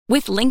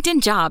With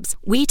LinkedIn Jobs,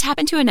 we tap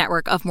into a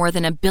network of more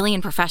than 1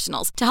 billion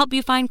professionals to help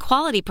you find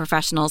quality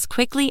professionals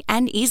quickly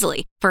and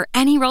easily for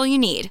any role you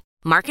need.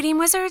 Marketing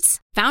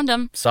wizards? Found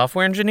them.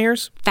 Software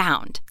engineers?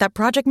 Found. That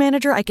project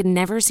manager I could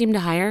never seem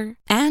to hire?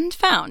 And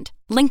found.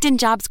 LinkedIn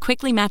Jobs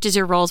quickly matches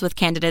your roles with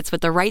candidates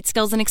with the right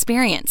skills and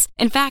experience.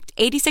 In fact,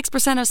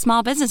 86% of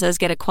small businesses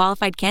get a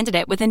qualified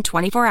candidate within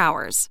 24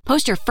 hours.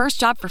 Post your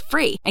first job for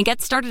free and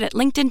get started at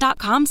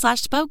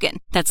linkedin.com/spoken.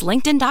 That's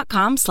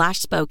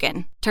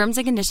linkedin.com/spoken. Terms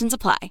and conditions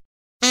apply.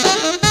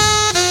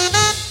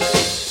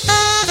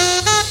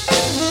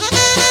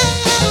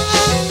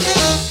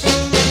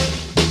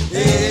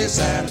 Hey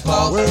Santa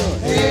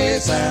Claus, hey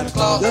Santa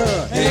Claus,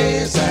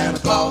 hey Santa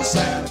Claus,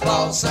 Santa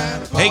Claus,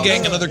 Santa Claus. Hey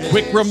gang, another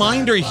quick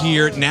reminder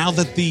here. Now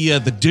that the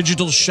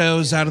digital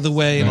show's out of the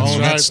way and all of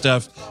that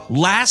stuff,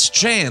 last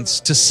chance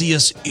to see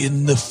us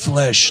in the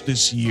flesh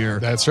this year.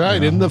 That's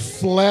right, in the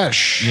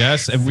flesh.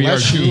 Yes, and we are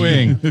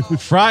doing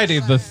Friday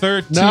the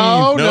 13th.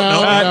 No.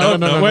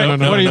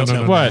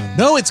 What?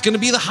 No, it's going to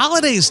be the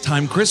holidays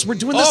time, Chris. We're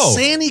doing the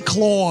Santa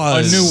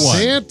Claus. A new one.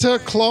 Santa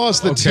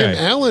Claus, the Tim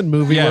Allen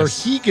movie where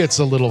he gets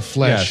a little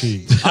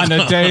fleshy. Yes. On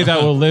a day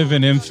that will live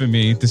in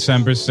infamy,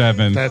 December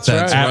 7th. That's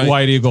right. At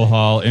White Eagle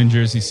Hall in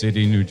Jersey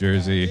City, New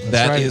Jersey.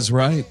 That is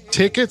right.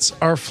 Tickets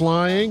are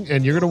flying,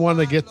 and you're going to want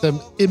to get them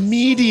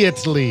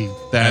immediately.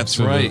 That's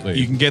Absolutely. right.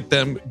 You can get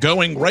them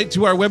going right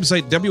to our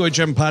website,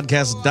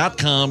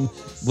 whmpodcast.com.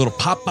 Little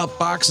pop-up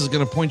box is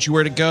going to point you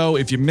where to go.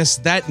 If you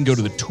missed that, and go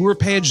to the tour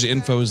page. The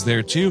info is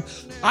there, too.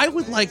 I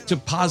would like to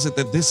posit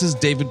that this is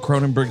David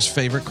Cronenberg's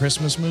favorite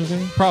Christmas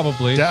movie.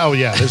 Probably. Oh,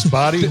 yeah. There's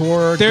body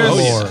horror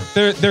galore.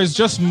 There's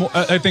just,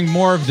 I think,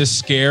 more of the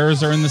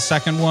scares are in the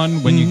second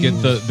one when you get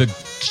the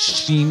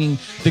sheening,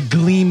 the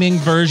gleaming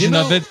version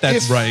of it.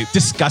 That's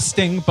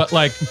disgusting. But,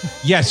 like,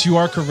 yes, you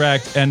are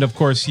correct. And, of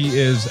course, he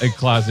is a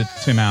closet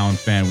Tim Allen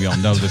fan. We all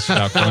know this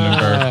about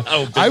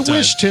Cronenberg. I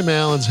wish Tim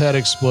Allen's head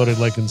exploded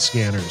like in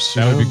Scanners.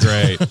 That would be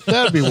great.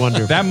 That'd be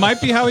wonderful. That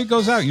might be how he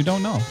goes out. You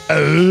don't know.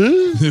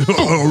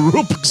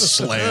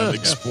 Slam,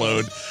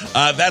 explode.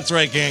 That's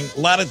right, gang. A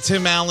lot of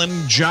Tim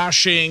Allen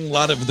joshing, a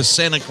lot of the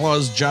Santa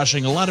Claus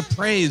joshing, a lot of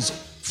praise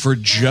for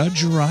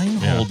Judge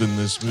Reinhold in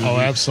this movie. Oh,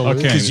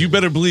 absolutely. Because you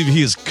better believe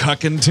he is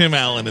cucking Tim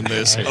Allen in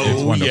this.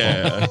 It's wonderful.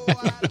 Yeah.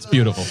 It's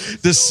beautiful.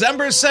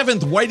 December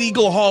 7th, White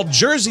Eagle Hall,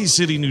 Jersey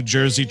City, New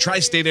Jersey,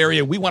 tri-state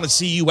area. We want to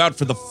see you out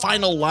for the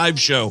final live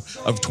show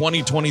of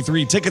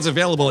 2023. Tickets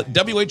available at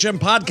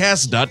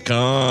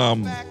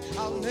whmpodcast.com.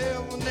 I'll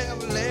never,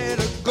 never let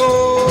it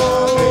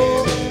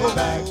go. Baby,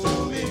 back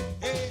to me.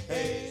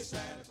 Hey,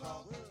 Santa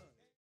Claus.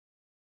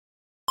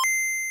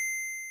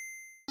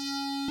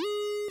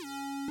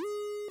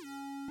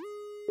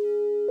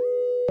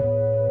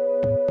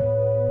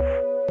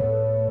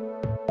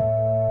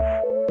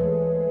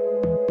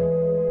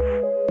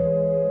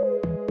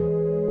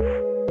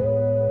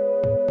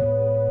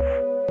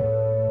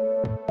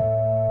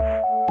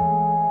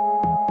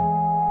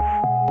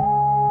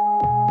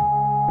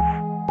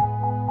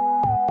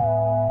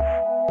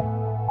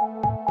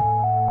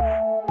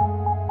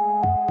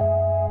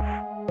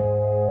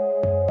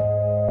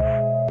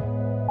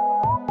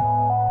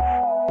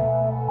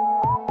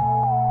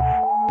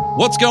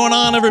 What's going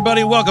on,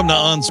 everybody? Welcome to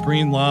On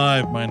Screen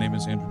Live. My name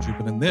is Andrew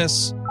Jupin, and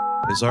this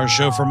is our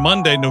show for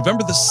Monday,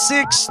 November the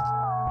 6th.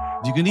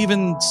 If you can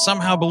even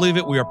somehow believe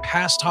it, we are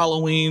past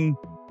Halloween,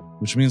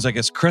 which means I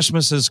guess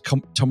Christmas is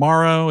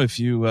tomorrow, if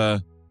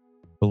you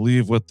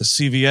believe what the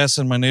CVS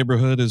in my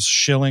neighborhood is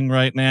shilling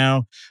right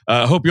now.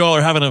 Hope you all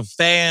are having a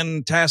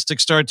fantastic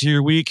start to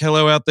your week.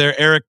 Hello out there,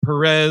 Eric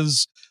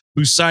Perez,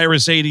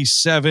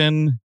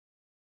 Bucyrus87,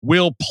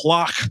 Will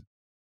Plock,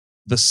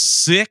 the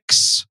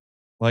 6,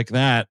 like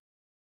that.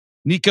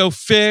 Nico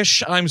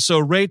Fish, I'm So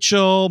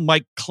Rachel,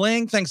 Mike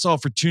Kling, thanks all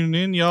for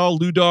tuning in, y'all.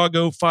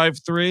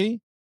 Ludog053.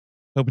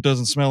 Hope it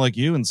doesn't smell like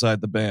you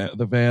inside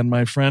the van,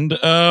 my friend.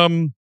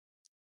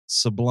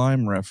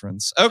 Sublime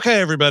reference. Okay,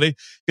 everybody,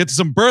 get to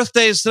some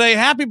birthdays today.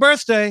 Happy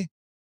birthday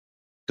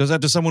goes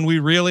out to someone we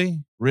really,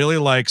 really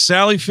like.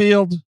 Sally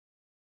Field,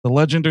 the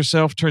legend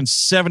herself, turns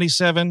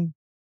 77.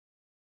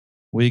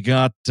 We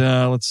got,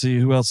 let's see,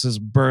 who else's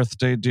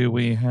birthday do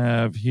we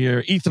have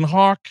here? Ethan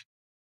Hawke,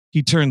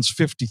 he turns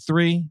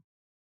 53.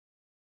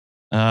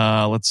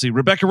 Let's see,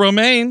 Rebecca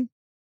Romaine,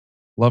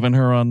 loving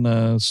her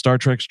on Star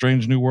Trek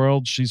Strange New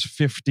World. She's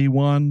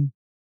 51.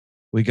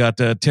 We got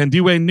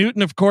Tandiwe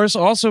Newton, of course,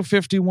 also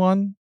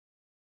 51.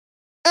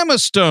 Emma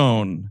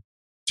Stone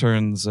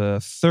turns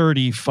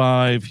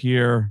 35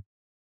 here.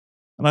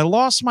 And I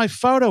lost my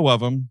photo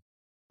of him,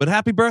 but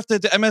happy birthday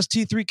to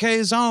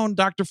MST3K's own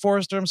Dr.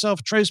 Forrester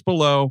himself, Trace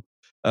Below.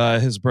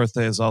 His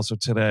birthday is also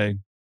today.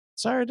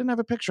 Sorry, I didn't have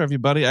a picture of you,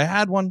 buddy. I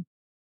had one,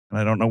 and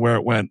I don't know where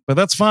it went, but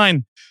that's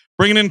fine.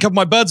 Bringing in a couple of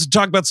my buds to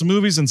talk about some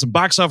movies and some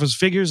box office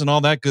figures and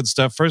all that good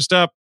stuff. First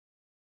up,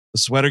 the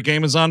sweater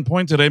game is on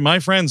point today. My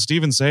friend,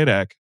 Steven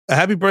Sadak. A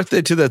happy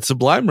birthday to that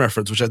Sublime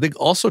reference, which I think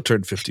also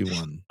turned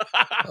 51.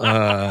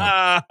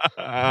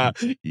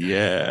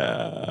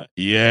 Yeah.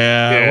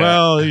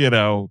 Well, you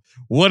know,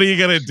 what are you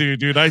gonna do,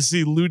 dude? I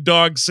see Lou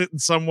Dog sitting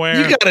somewhere.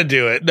 You gotta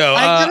do it. No,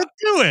 I gotta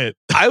do it.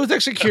 I was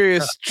actually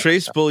curious.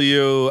 Trace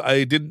Beaulieu.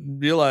 I didn't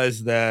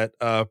realize that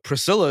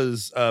Priscilla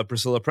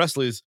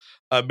Presley's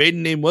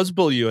maiden name was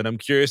Beaulieu, and I'm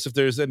curious if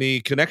there's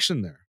any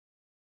connection there.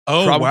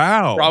 Oh,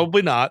 wow.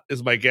 Probably not,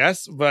 is my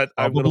guess, but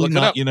I'm going to look it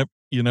up.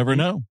 You never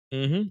know.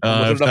 Mm-hmm.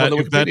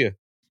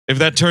 If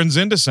that turns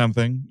into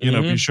something, you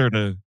know, be sure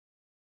to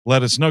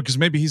let us know, because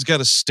maybe he's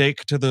got a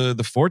stake to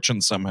the fortune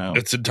somehow.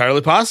 It's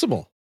entirely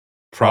possible.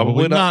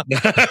 Probably not.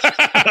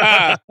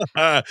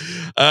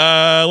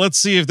 Let's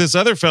see if this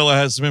other fella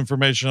has some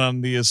information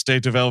on the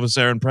estate of Elvis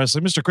Aaron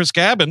Presley. Mr. Chris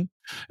Cabin.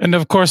 And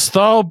of course,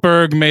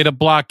 Thalberg made a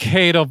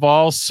blockade of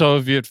all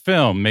Soviet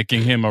film,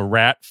 making him a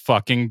rat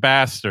fucking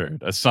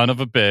bastard, a son of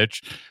a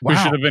bitch who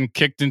should have been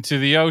kicked into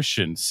the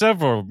ocean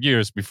several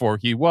years before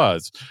he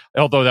was.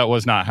 Although that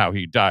was not how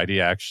he died.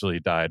 He actually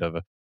died of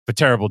a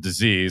terrible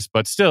disease,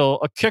 but still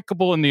a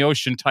kickable in the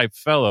ocean type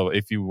fellow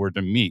if you were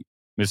to meet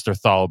Mr.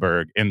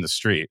 Thalberg in the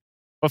street.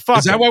 But fuck,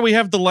 is that why we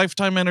have the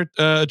Lifetime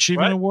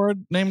Achievement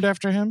Award named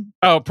after him?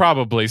 Oh,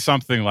 probably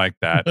something like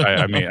that.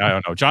 I mean, I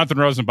don't know. Jonathan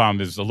Rosenbaum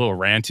is a little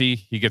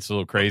ranty. He gets a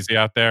little crazy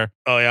out there.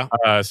 Oh yeah.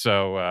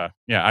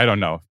 Yeah, I don't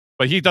know,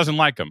 but he doesn't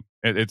like him.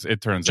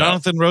 It turns out.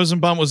 Jonathan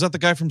Rosenbaum, was that the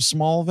guy from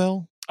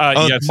Smallville?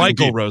 Yes,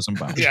 Michael indeed.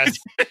 Rosenbaum. Yes.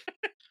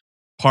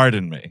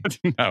 Pardon me.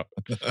 No.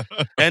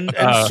 and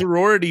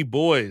sorority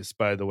boys,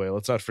 by the way.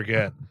 Let's not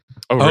forget.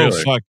 Oh, really?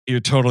 Oh, fuck. You're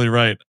totally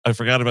right. I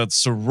forgot about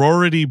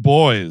sorority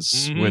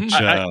boys, which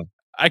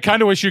I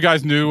kind of wish you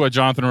guys knew what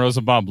Jonathan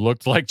Rosenbaum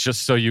looked like,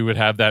 just so you would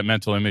have that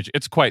mental image.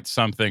 It's quite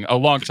something. A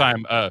long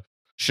time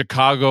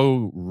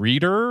Chicago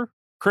Reader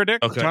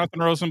critic, Jonathan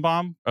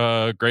Rosenbaum,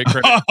 great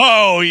critic.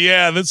 Oh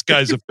yeah, this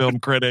guy's a film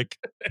critic.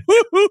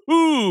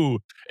 Woo-hoo-hoo.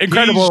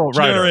 Incredible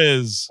writer.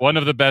 Is one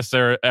of the best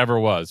there ever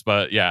was.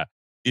 But yeah.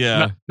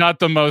 Not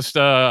the most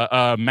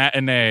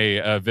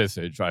matinee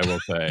visage, I will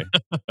say.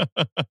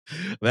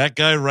 That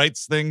guy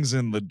writes things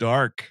in the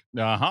dark.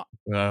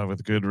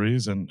 With good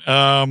reason.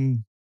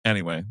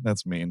 Anyway,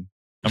 that's mean.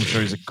 I'm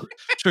sure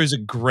he's a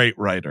great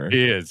writer.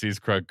 He is. He's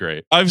quite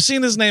great. I've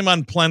seen his name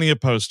on plenty of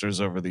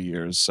posters over the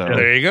years. So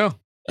there you go.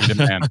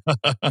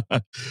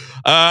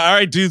 All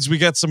right, dudes, we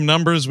got some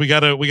numbers. We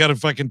got a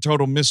fucking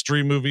total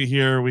mystery movie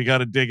here. We got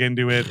to dig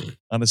into it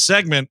on a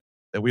segment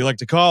that we like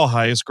to call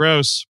Highest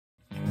Gross.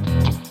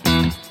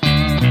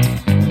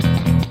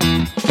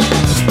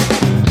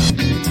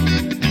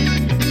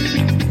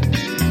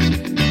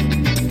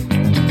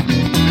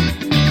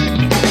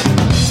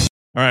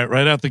 All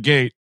right out the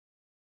gate.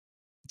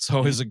 It's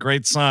always a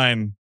great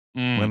sign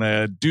when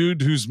a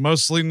dude who's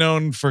mostly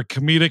known for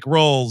comedic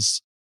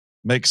roles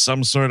makes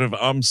some sort of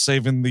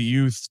Saving the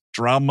Youth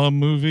drama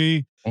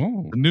movie.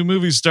 Oh. The new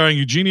movie starring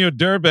Eugenio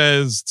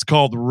Derbez. It's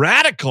called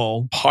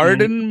Radical.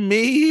 Pardon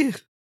me?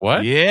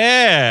 What?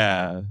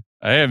 Yeah.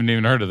 I haven't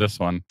even heard of this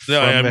one.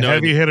 No, I have the no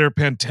heavy idea. hitter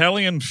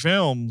Pantaleon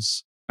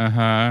Films.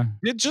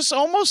 It just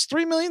almost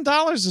 $3 million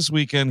this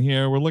weekend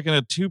here. We're looking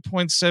at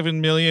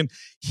 $2.7 million.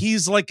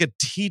 He's like a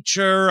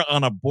teacher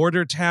on a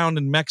border town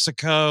in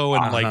Mexico,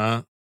 and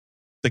like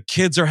the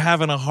kids are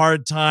having a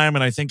hard time,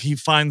 and I think he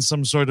finds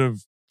some sort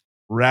of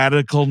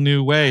radical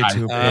new way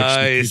to approach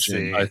the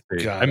teaching. I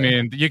see. I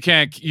mean, you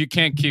can't keep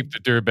the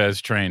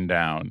Derbez train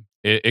down.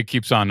 It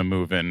keeps on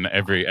moving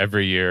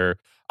every year.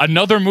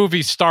 Another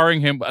movie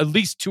starring him, at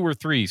least 2 or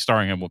 3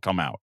 starring him, will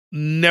come out.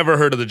 Never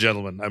heard of the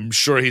gentleman. I'm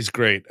sure he's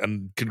great.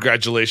 And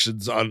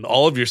congratulations on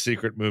all of your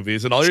secret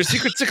movies and all your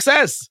secret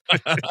success.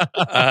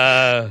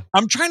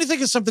 I'm trying to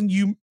think of something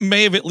you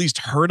may have at least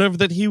heard of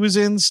that he was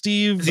in,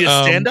 Steve. Is he a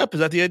stand-up?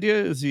 Is that the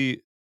idea? Is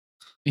he?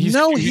 He's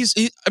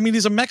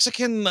a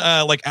Mexican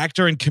like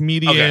actor and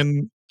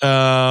comedian.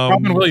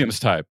 Robin Williams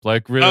type,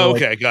 like really. Oh,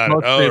 okay, got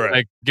it. Oh, right.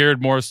 Like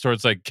geared more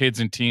towards like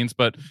kids and teens,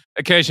 but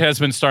occasionally has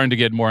been starting to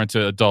get more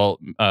into adult.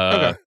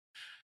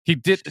 He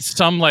did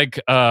some like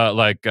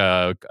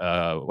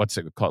what's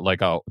it called,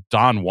 like a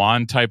Don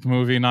Juan type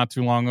movie not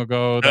too long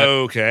ago.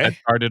 That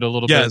started a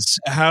little bit. Yes,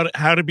 How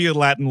to Be a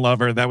Latin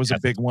Lover. That was a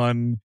big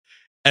one.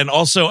 And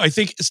also, I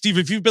think, Steve,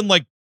 if you've been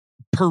like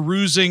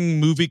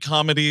perusing movie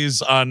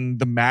comedies on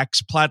the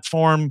Max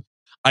platform,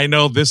 I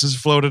know this has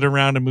floated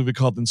around a movie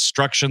called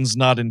Instructions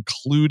Not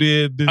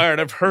Included. All right,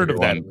 I've heard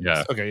of that.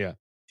 Yeah. Okay, yeah.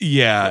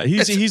 Yeah,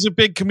 he's a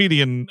big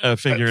comedian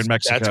figure in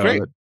Mexico. That's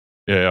great.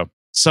 Yeah.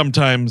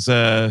 Sometimes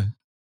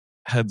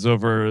heads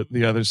over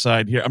the other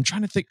side here. I'm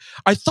trying to think.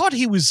 I thought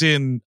he was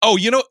in. Oh,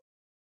 you know,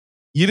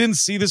 you didn't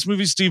see this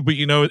movie, Steve, but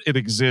you know it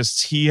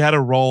exists. He had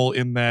a role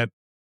in that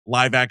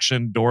live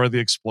action Dora the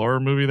Explorer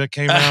movie that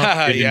came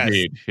out.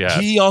 Yes. Yeah.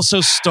 He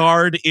also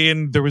starred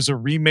in. There was a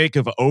remake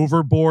of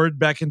Overboard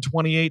back in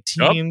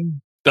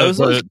 2018. Yep.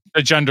 The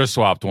gender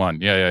swapped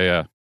one.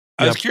 Yeah.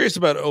 I was curious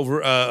about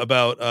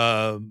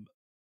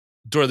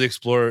Dora the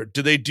Explorer.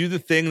 Do they do the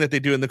thing that they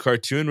do in the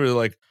cartoon where they're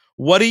like,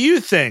 "What do you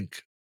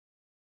think?"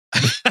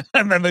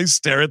 And then they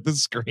stare at the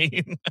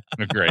screen.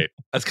 Great.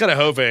 I was kind of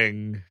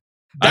hoping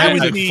that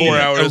was like 4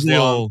 hours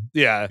long.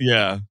 Yeah.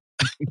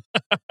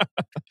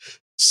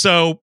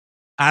 So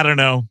I don't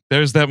know.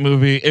 There's that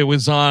movie. It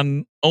was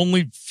on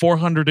only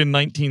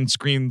 419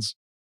 screens.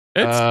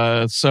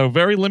 So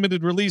very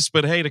limited release,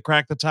 but hey, to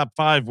crack the top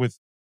 5 with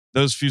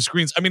those few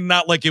screens. I mean,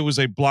 not like it was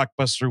a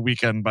blockbuster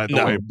weekend, by the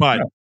way,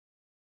 but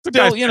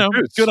still,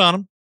 good on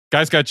him.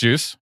 Guy's got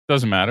juice.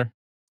 Doesn't matter.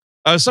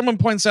 Someone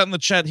points out in the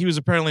chat he was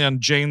apparently on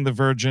Jane the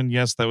Virgin.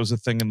 Yes, that was a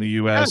thing in the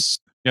U.S.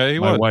 Yeah, he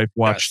My was. wife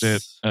watched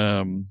it.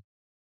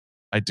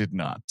 I did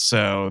not.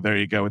 So there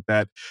you go with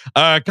that.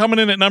 Coming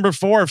in at number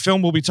 4, a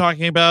film we'll be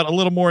talking about a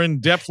little more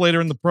in depth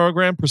later in the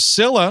program.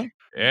 Priscilla.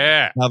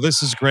 Yeah. Now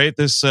this is great.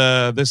 This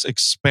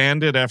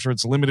expanded after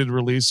its limited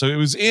release. So it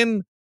was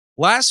in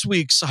last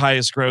week's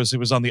highest gross. It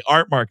was on the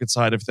art market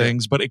side of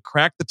things, but it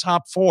cracked the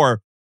top 4,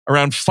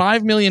 around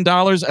 $5 million,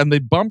 and they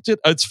bumped it.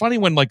 It's funny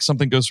when like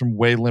something goes from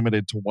way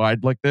limited to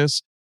wide like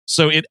this.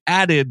 So it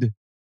added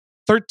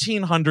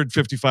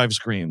 1,355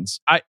 screens,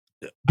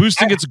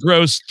 boosting its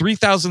gross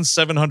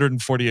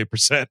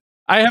 3,748%.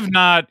 I have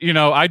not,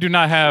 I do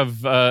not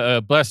have,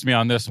 bless me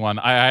on this one.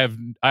 I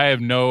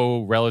have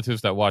no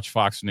relatives that watch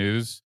Fox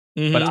News,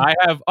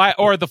 but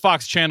or the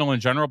Fox channel in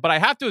general, but I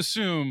have to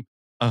assume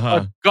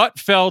a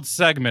gut-felt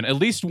segment, at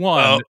least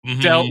one,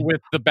 dealt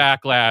with the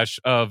backlash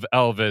of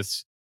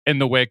Elvis in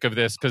the wake of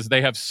this, because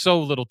they have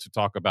so little to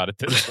talk about at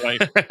this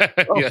point.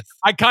 Yes.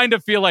 I kind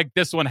of feel like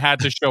this one had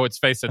to show its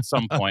face at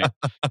some point,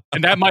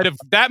 and that might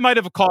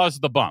have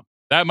caused the bump.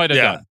 That might have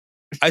done.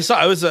 I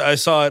saw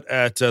it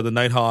at the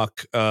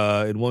Nighthawk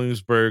in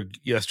Williamsburg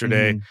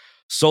yesterday.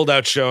 Sold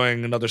out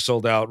showing, another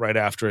sold out right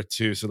after it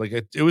too. So like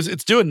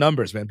it's doing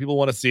numbers, man. People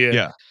want to see it.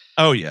 Yeah.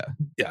 Oh yeah.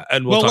 Yeah.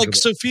 And we'll like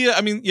Sofia.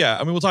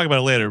 We'll talk about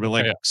it later. But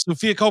like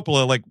Sofia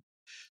Coppola, like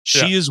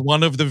she is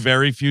one of the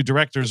very few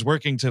directors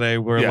working today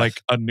where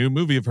like a new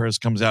movie of hers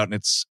comes out and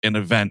it's an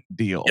event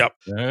deal.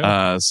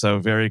 Yep. So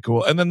very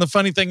cool. And then the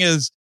funny thing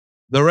is,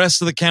 the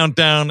rest of the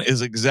countdown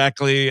is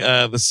exactly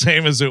the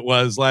same as it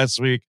was last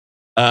week.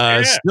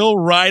 Still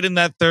right in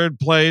that third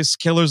place.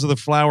 Killers of the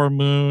Flower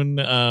Moon.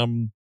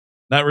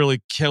 Not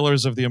really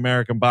Killers of the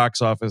American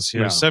box office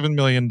here. $7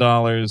 million.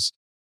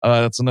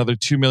 That's another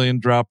 $2 million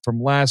drop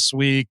from last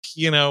week.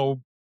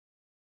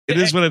 It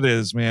is what it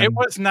is, man. It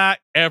was not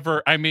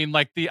ever. I mean,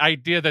 like the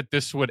idea that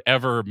this would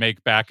ever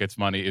make back its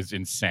money is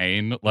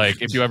insane.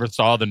 Like if you ever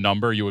saw the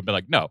number, you would be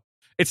like, no,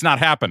 it's not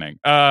happening.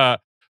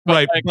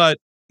 Right. But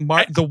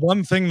the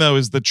one thing though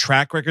is the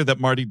track record that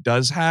Marty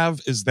does have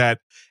is that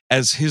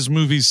as his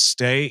movies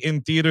stay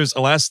in theaters,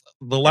 the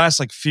last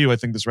like few, I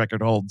think this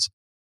record holds,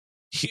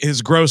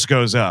 his gross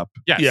goes up.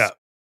 Yes. Yeah.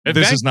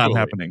 This is not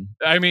happening.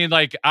 I mean,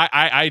 like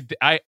I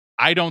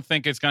don't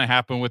think it's going to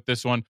happen with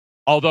this one.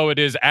 Although it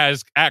is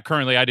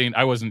currently,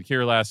 I wasn't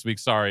here last week.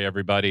 Sorry,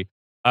 everybody.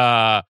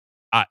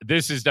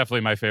 This is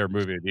definitely my favorite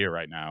movie of the year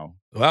right now.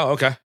 Wow.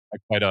 Okay.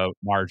 Like quite a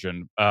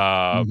margin.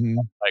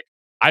 Like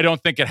I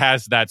don't think it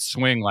has that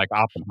swing like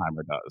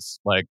Oppenheimer does.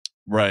 Like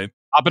right.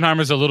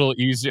 Oppenheimer's a little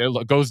easier.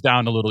 Goes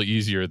down a little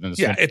easier than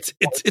this one. It's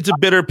a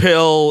bitter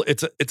pill.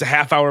 It's a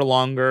half hour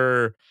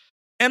longer,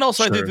 and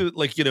also I think that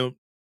like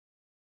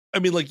I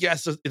mean like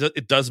yes,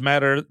 it does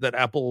matter that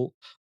Apple.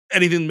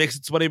 Anything makes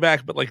its money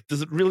back, but like,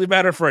 does it really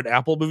matter for an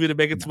Apple movie to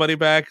make its money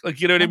back? Like,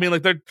 you know what I mean?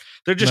 Like,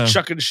 they're just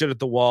chucking shit at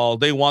the wall.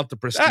 They want the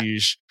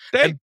prestige.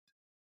 They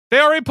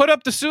already put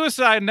up the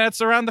suicide nets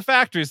around the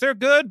factories. They're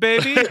good,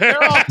 baby.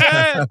 They're all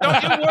dead.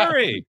 Don't you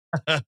worry.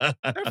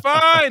 They're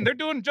fine. They're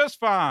doing just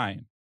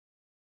fine.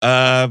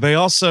 They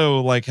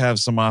also like have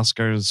some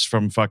Oscars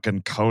from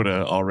fucking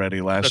Coda already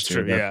last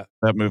year. True,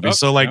 that movie.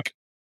 So like,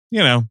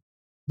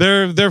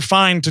 they're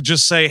fine to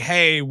just say,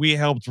 hey, we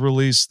helped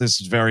release this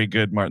very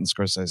good Martin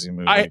Scorsese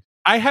movie.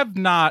 I have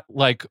not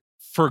like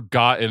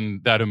forgotten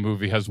that a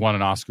movie has won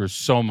an Oscar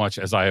so much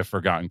as I have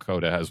forgotten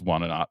Coda has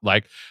won an Oscar.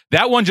 Like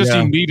that one just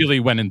immediately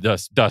went in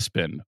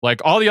dustbin.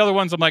 Like all the other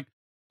ones, I'm like,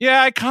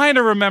 yeah, I kind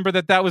of remember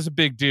that was a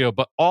big deal,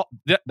 but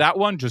that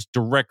one just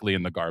directly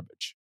in the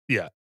garbage.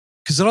 Yeah.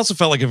 Because it also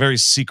felt like a very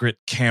secret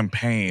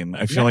campaign.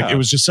 I feel like it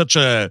was just such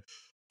a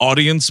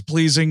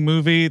audience-pleasing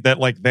movie that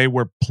like they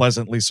were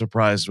pleasantly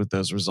surprised with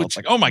those results.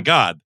 Like, oh my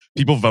God,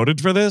 people voted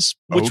for this?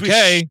 Which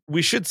okay.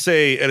 We should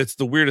say, and it's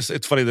the weirdest,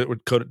 it's funny that we're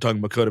talking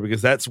about Coda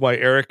because that's why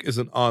Eric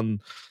isn't on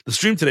the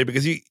stream today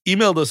because he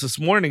emailed us this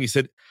morning. He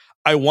said,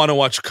 I want to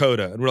watch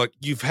Coda. And we're like,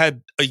 you've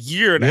had a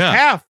year and a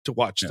half to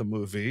watch the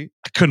movie.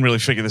 I couldn't really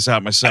figure this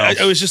out myself.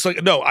 I was just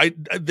like, no,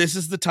 this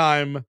is the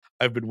time.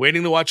 I've been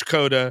waiting to watch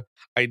Coda.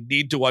 I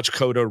need to watch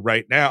Coda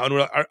right now. And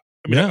we're like,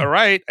 all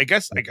right, I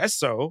guess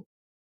so.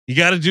 You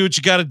got to do what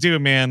you got to do,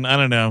 man. I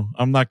don't know.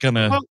 I'm not going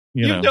to,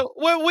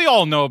 Well, we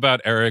all know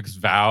about Eric's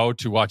vow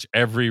to watch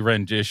every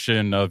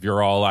rendition of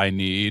You're All I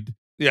Need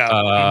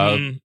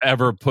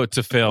ever put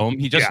to film.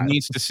 He just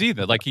needs to see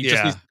that. Like, he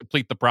just needs to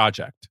complete the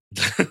project.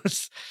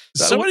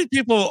 So many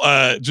people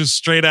just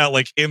straight out,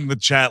 like, in the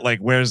chat, like,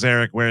 where's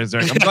Eric? Where's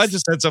Eric? I'm glad you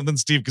said something,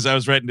 Steve, because I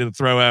was ready to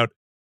throw out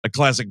a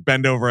classic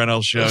bend over and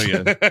I'll show you.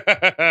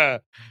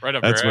 Right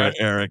up That's where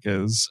Eric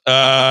is.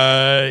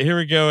 Here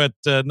we go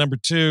at number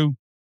 2.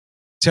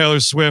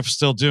 Taylor Swift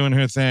still doing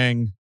her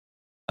thing.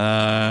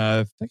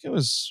 I think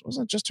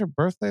wasn't it just her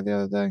birthday the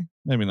other day?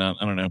 Maybe not.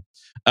 I don't know.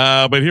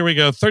 But here we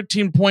go.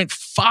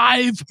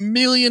 $13.5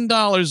 million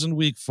in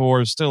week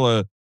 4.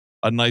 Still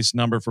a nice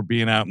number for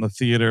being out in the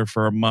theater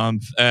for a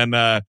month. And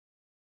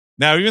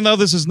now, even though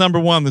this is number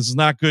 1, this is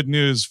not good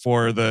news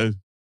for the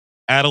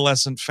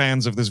adolescent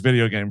fans of this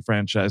video game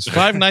franchise.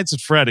 Five Nights at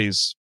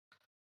Freddy's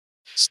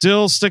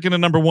still sticking to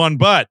number 1,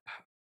 but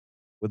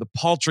with a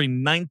paltry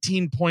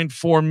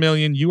 19.4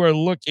 million, you are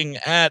looking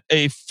at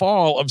a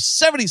fall of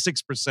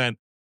 76%.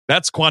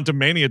 That's Quantum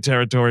Mania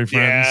territory,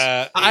 friends.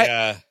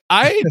 Yeah.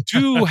 I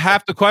do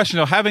have to question,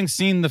 though, having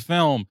seen the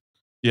film,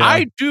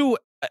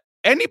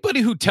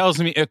 anybody who tells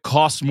me it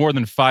costs more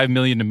than $5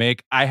 million to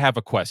make, I have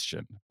a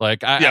question.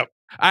 Like,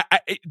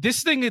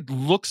 this thing, it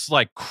looks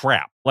like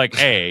crap. Like,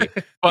 A,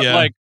 but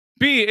like,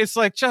 B, it's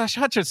like Josh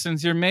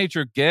Hutcherson's your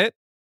major get.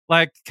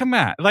 Like, come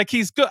on. Like,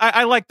 he's good.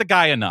 I like the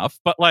guy enough,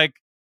 but like,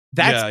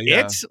 that's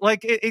it.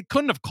 Like, it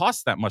couldn't have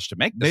cost that much to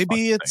make this.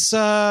 Maybe it's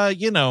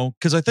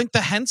because I think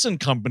the Henson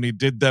Company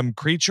did them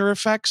creature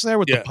effects there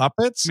with the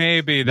puppets.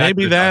 Maybe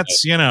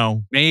that's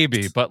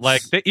maybe, but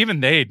like even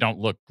they don't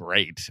look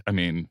great. I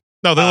mean,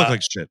 no, they look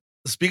like shit.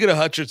 Speaking of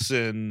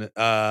Hutcherson,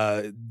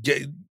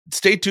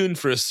 stay tuned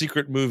for a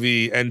secret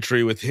movie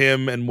entry with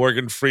him and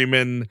Morgan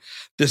Freeman.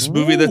 This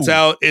movie that's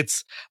out.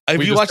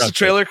 Have you watched the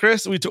trailer,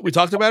 Chris? We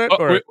talked about it.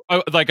 Or?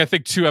 I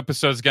think 2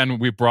 episodes again.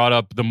 We brought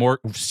up the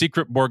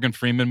secret Morgan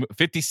Freeman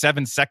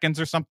 57 seconds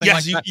or something.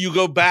 Yes, like that. You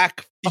go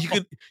back. He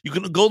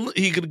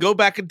could go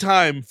back in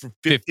time for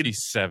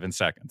 57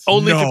 seconds.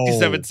 Only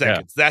 57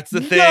 seconds. Yeah. That's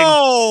the thing.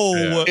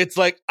 No, it's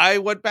like I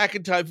went back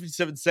in time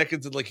 57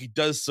 seconds and like he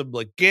does some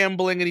like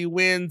gambling and he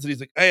wins and he's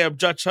like, "Hey, I'm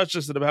Josh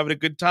Hutcherson. I'm having a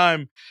good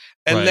time."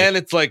 And then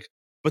it's like,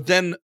 but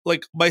then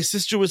like my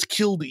sister was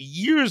killed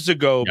years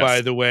ago,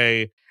 by the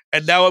way,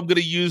 and now I'm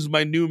going to use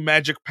my new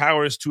magic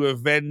powers to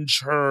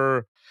avenge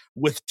her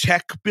with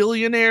tech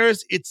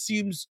billionaires. It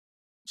seems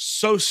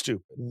so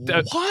stupid.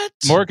 What?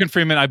 Morgan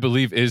Freeman, I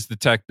believe, is the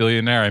tech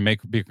billionaire. I may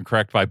be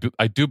correct, but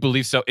I do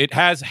believe so. It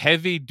has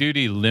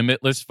heavy-duty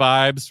Limitless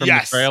vibes from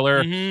the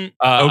trailer,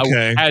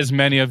 as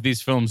many of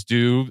these films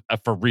do,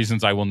 for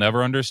reasons I will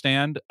never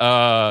understand.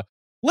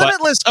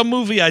 Limitless, a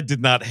movie I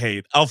did not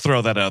hate. I'll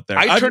throw that out there.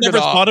 I've never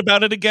thought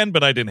about it again,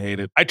 but I didn't hate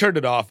it. I turned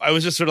it off. I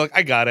was just sort of like,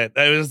 I got it.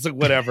 I was like,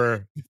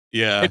 whatever.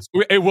 Yeah.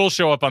 It will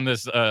show up on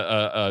this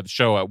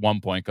show at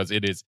one point because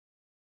it is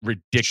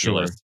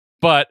ridiculous. Sure.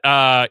 But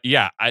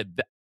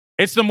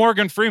it's the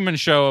Morgan Freeman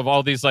show of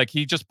all these. Like,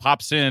 he just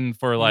pops in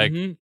for like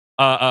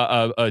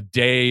a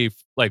day,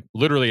 like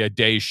literally a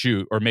day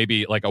shoot, or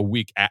maybe like a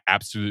week at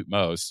absolute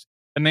most,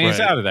 and then he's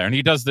out of there. And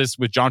he does this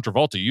with John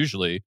Travolta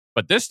usually,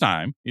 but this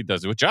time he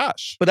does it with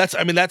Josh. But that's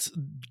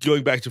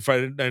going back to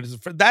Friday Night.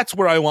 That's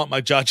where I want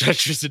my Josh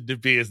Hutcherson to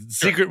be, is in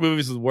secret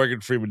movies with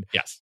Morgan Freeman.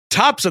 Yes,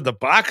 tops at the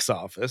box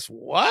office.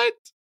 What?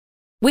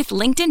 With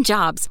LinkedIn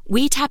Jobs,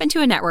 we tap into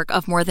a network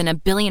of more than 1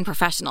 billion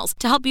professionals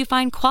to help you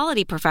find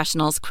quality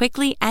professionals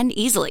quickly and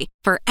easily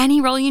for any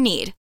role you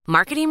need.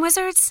 Marketing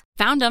wizards?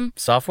 Found them.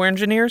 Software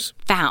engineers?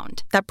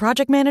 Found. That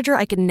project manager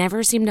I could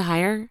never seem to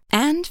hire?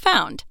 And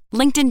found.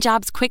 LinkedIn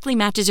Jobs quickly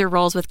matches your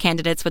roles with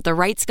candidates with the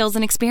right skills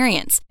and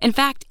experience. In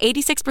fact,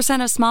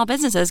 86% of small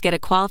businesses get a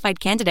qualified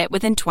candidate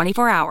within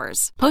 24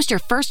 hours. Post your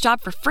first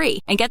job for free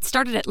and get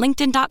started at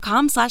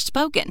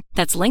linkedin.com/spoken.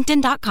 That's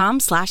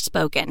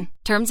linkedin.com/spoken.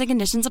 Terms and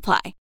conditions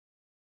apply.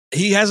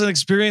 He hasn't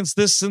experienced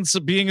this since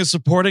being a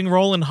supporting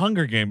role in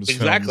Hunger Games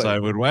films, I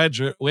would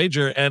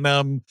wager.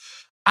 And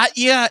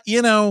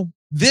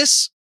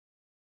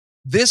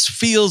this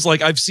feels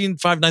like, I've seen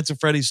Five Nights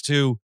at Freddy's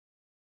 2.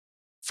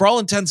 For all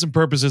intents and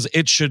purposes,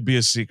 it should be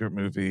a secret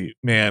movie,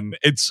 man.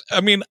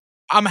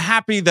 I'm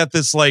happy that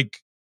this like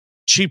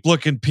cheap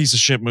looking piece of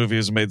shit movie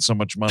has made so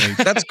much money.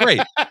 That's great.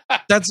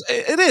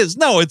 It is.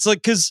 No, it's like,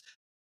 because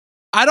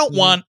I don't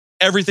want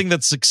everything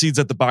that succeeds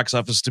at the box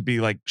office to be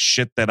like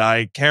shit that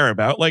I care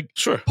about. Like,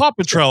 Paw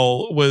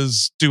Patrol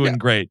was doing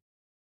great.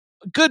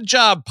 Good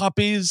job,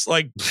 puppies.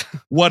 Like,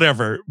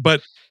 whatever.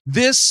 But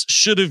this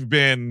should have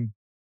been,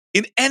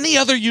 in any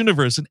other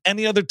universe, in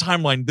any other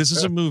timeline, this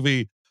is a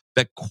movie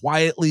that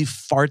quietly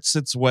farts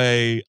its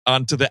way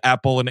onto the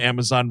Apple and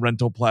Amazon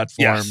rental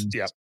platforms.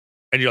 Yes,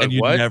 and you're like, you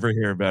what? Never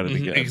hear about it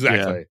again.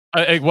 Exactly.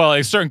 Yeah. Well,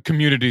 in certain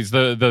communities,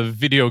 the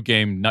video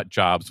game nut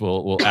jobs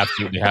will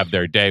absolutely have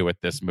their day with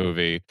this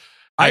movie.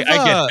 I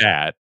get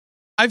that.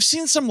 I've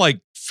seen some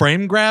like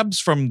frame grabs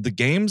from the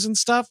games and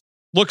stuff.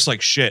 Looks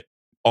like shit.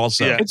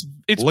 Also,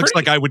 it looks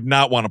like I would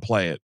not want to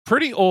play it.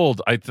 Pretty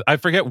old. I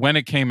forget when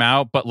it came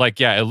out, but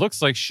like, it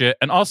looks like shit.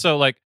 And also,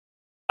 like,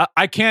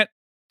 I can't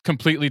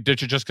completely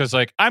ditch it just because,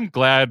 like, I'm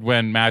glad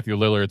when Matthew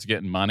Lillard's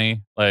getting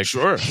money. Like,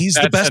 he's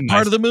the best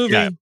part of the movie.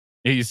 Yeah,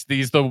 he's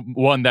the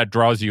one that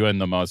draws you in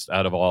the most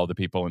out of all the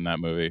people in that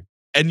movie.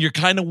 And you're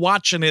kind of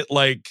watching it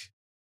like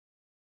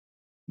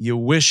you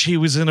wish he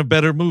was in a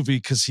better movie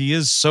because he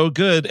is so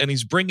good, and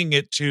he's bringing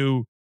it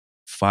to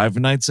Five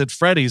Nights at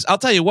Freddy's. I'll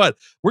tell you what,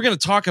 we're going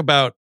to talk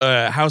about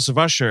House of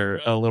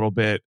Usher a little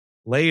bit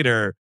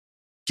later.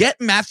 Get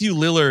Matthew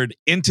Lillard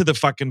into the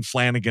fucking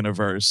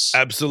Flanagan-averse.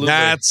 Absolutely.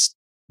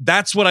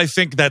 that's what I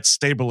think that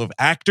stable of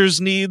actors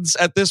needs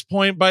at this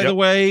point, by the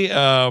way.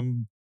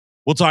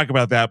 We'll talk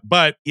about that.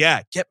 But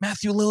yeah, get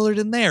Matthew Lillard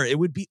in there. It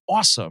would be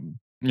awesome.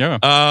 Yeah.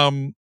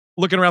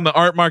 Looking around the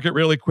art market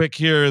really quick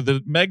here,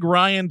 the Meg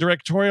Ryan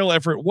directorial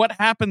effort, What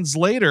Happens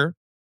Later?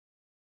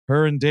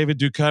 Her and David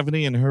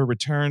Duchovny and her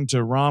return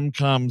to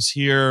rom-coms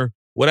here.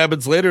 What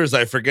Happens Later is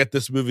I forget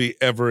this movie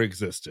ever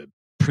existed.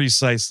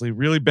 Precisely.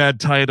 Really bad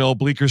title.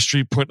 Bleecker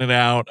Street putting it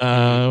out.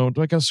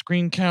 Do I got a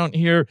screen count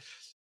here?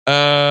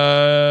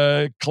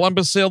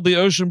 Columbus sailed the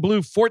ocean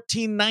blue,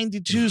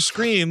 1492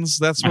 screens.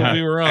 That's what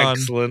we were on.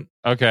 Excellent.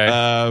 Okay.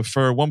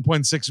 For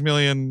 1.6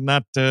 million,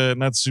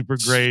 not super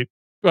great.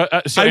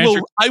 So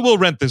I will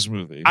rent this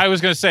movie. I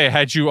was going to say,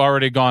 had you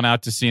already gone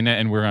out to see it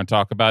and we're going to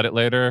talk about it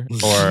later?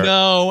 Or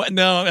No,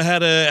 I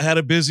had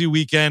a busy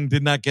weekend.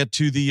 Did not get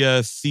to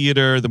the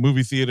theater, the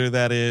movie theater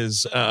that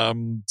is.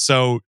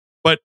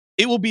 But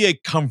it will be a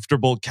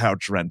comfortable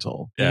couch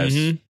rental. Yes,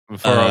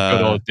 for a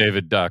good old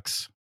David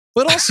Ducks.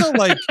 But also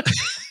like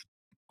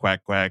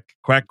quack, quack,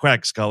 quack,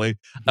 quack, Scully.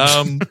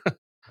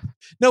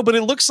 No, but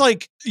it looks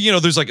like,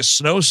 there's like a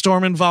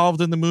snowstorm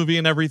involved in the movie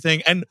and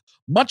everything. And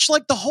much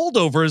like The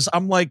Holdovers,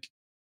 I'm like,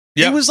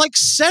 it was like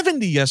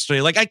 70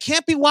 yesterday. Like, I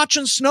can't be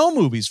watching snow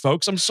movies,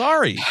 folks. I'm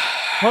sorry.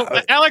 Well,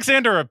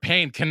 Alexander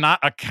Payne cannot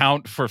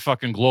account for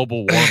fucking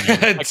global warming.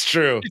 That's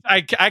true.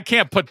 I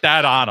can't put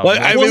that on him.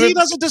 Well, he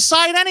doesn't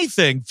decide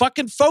anything.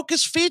 Fucking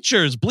Focus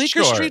Features,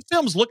 Bleecker Street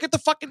Films. Look at the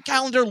fucking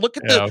calendar. Look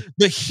at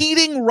the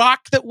heating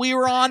rock that we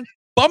were on.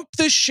 Bump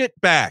this shit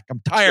back.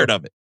 I'm tired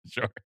of it.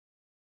 Sure.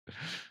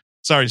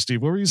 Sorry,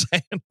 Steve. What were you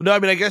saying? No, I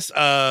mean, I guess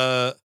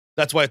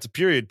that's why it's a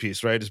period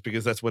piece, right? Just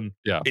because that's when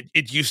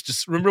it used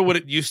to. Remember when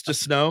it used to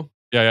snow?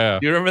 Yeah.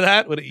 Do you remember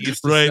that? When it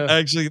used to snow?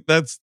 Actually,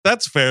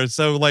 that's fair.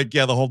 So, like, the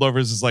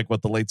Holdovers is like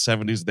what, the late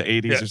 70s, the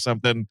 80s or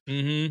something.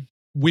 Mm-hmm.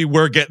 We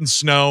were getting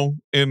snow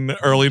in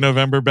early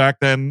November back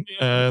then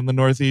in the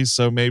Northeast,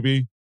 so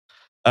maybe.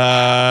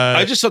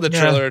 I just saw the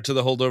trailer to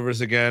The Holdovers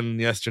again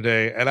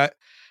yesterday, and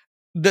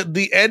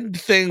the end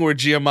thing where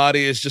Giamatti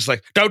is just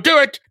like, don't do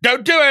it,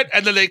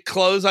 and then they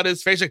close on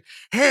his face like,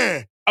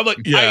 hey. I'm like,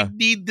 I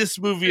need this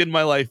movie in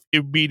my life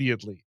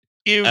immediately.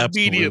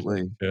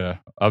 Absolutely. Yeah.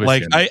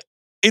 Like,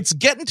 it's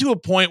getting to a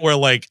point where,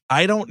 like,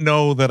 I don't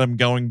know that I'm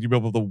going to be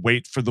able to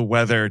wait for the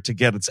weather to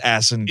get its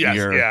ass in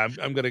gear. Yeah,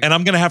 I'm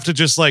gonna have to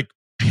just like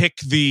pick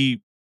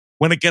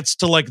when it gets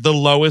to like the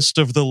lowest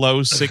of the low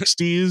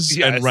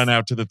 60s and run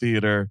out to the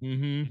theater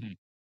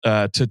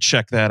to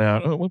check that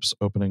out. Oh, whoops!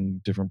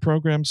 Opening different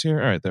programs here.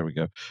 All right, there we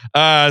go.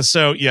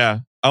 So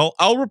yeah,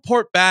 I'll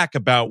report back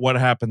about what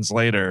happens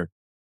later.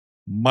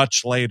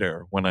 Much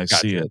later when I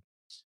see it.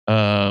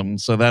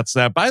 So that's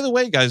that. By the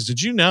way, guys,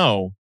 did you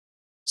know?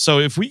 So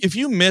if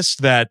you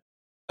missed that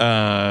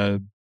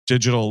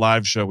digital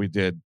live show we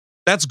did,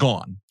 that's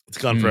gone. It's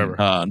gone forever.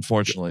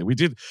 Unfortunately, we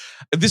did.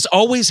 This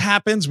always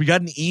happens. We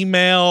got an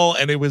email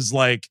and it was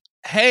like,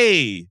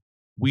 "Hey,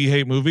 We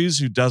Hate Movies,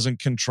 who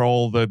doesn't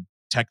control the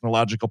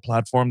technological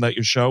platform that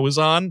your show is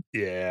on.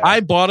 Yeah,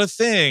 I bought a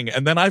thing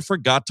and then I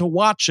forgot to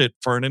watch it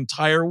for an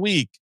entire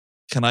week.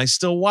 Can I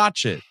still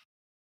watch it?"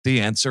 The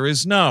answer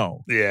is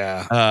no.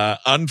 Yeah.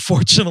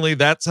 Unfortunately,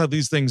 that's how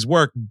these things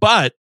work.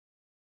 But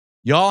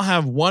y'all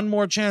have one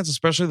more chance,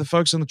 especially the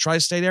folks in the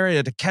tri-state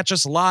area, to catch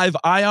us live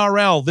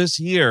IRL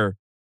this year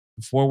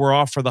before we're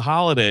off for the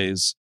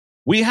holidays.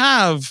 We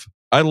have,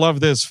 I love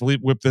this,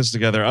 Philippe whipped this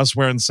together, us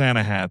wearing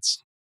Santa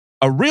hats,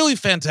 a really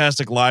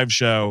fantastic live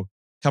show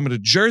coming to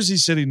Jersey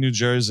City, New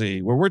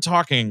Jersey, where we're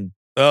talking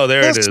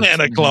there it is.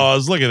 Santa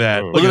Claus. Look at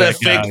that. Look at that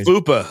fake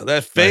fupa.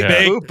 That fake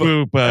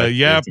fupa.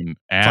 Yep.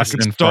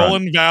 Fucking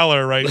stolen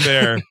valor right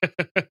there.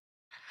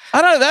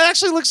 I don't know. That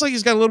actually looks like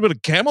he's got a little bit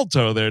of camel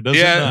toe there, doesn't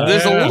it? Yeah,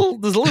 there's a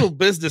little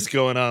business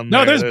going on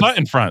there. No, there's butt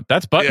in front.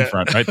 That's butt in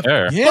front right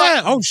there.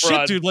 Yeah. Oh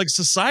shit, dude. Like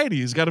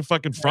Society's got a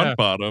fucking front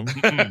bottom.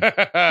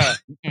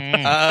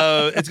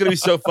 It's gonna be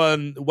so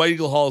fun. White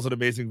Eagle Hall is an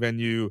amazing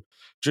venue.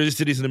 Jersey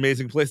City's an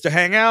amazing place to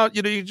hang out.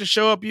 You just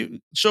show up,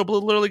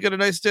 literally get a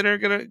nice dinner,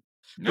 go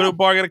to a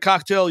bar, get a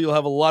cocktail. You'll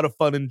have a lot of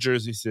fun in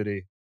Jersey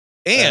City.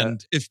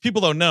 And if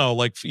people don't know,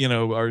 like,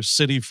 our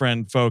city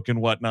friend folk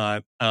and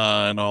whatnot,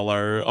 and all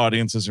our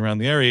audiences around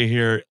the area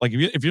here, like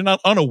if you're not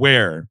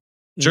unaware,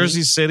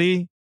 Jersey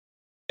City,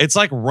 it's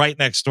like right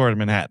next door to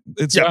Manhattan.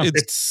 It's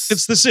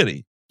the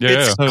city.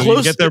 Yeah. So you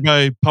can get there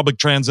by public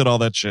transit, all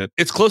that shit.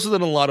 It's closer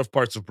than a lot of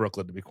parts of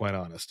Brooklyn, to be quite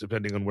honest,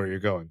 depending on where you're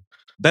going.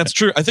 That's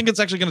true. I think it's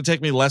actually going to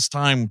take me less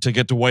time to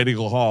get to White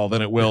Eagle Hall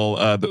than it will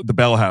the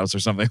Bell House or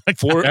something like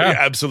that. Yeah,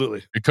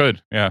 absolutely. It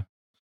could. Yeah.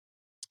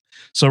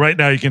 So right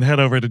now you can head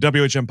over to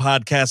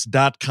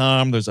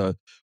whmpodcast.com. There's a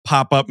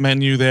pop-up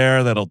menu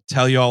there that'll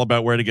tell you all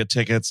about where to get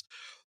tickets.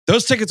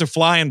 Those tickets are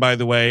flying, by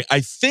the way. I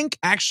think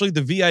actually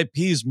the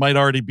VIPs might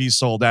already be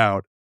sold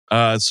out.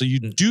 So you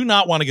do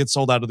not want to get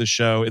sold out of the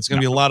show. It's going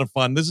to be a lot of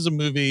fun. This is a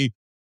movie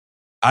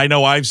I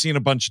know I've seen a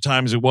bunch of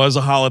times. It was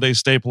a holiday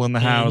staple in the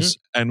house,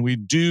 and we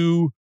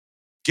do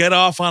get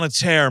off on a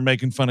tear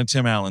making fun of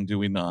Tim Allen, do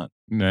we not?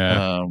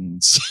 Nah.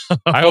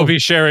 I will be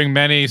sharing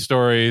many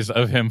stories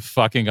of him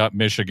fucking up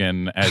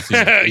Michigan as he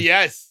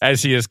yes,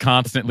 as he is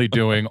constantly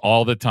doing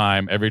all the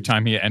time, every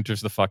time he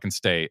enters the fucking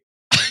state.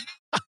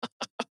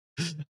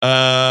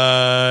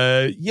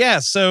 Yeah,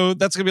 so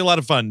that's gonna be a lot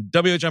of fun.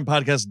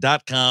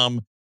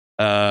 WHMpodcast.com.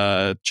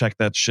 Check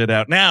that shit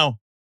out. Now,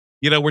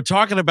 we're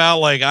talking about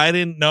like, I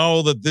didn't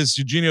know that this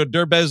Eugenio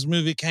Derbez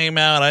movie came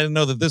out. I didn't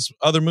know that this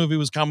other movie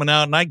was coming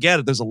out. And I get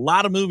it. There's a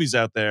lot of movies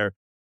out there.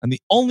 And the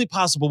only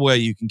possible way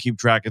you can keep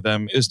track of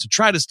them is to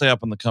try to stay up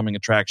on the coming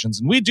attractions.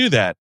 And we do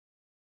that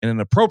in an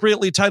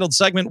appropriately titled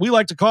segment we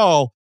like to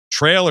call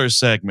Trailer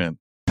Segment.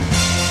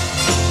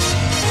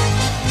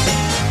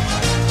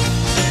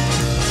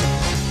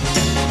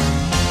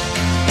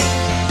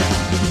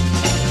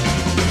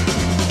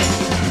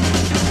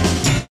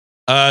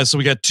 So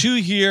we got two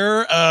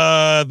here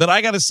that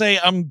I got to say,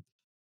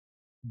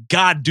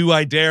 God, do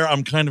I dare.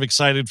 I'm kind of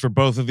excited for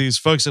both of these.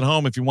 Folks at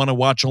home, if you want to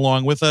watch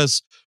along with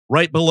us,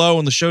 right below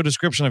in the show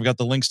description, I've got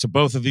the links to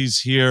both of these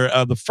here.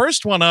 The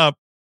first one up,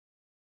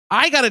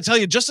 I got to tell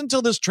you, just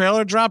until this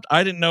trailer dropped,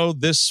 I didn't know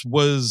this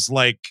was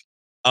like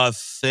a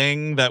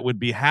thing that would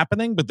be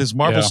happening, but this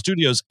Marvel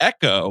Studios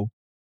Echo,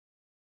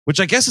 which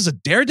I guess is a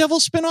Daredevil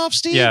spinoff,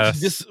 Steve? Yeah.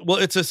 It's a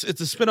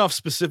spinoff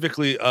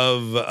specifically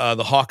of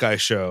the Hawkeye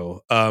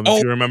show.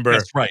 If you remember,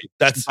 that's right.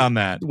 That's on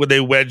that when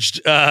they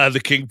wedged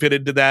the Kingpin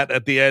into that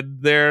at the end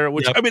there.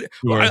 Which I mean,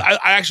 sure. I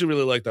actually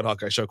really like that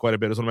Hawkeye show quite a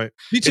bit. It's one of my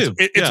Me too.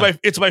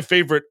 It's my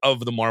favorite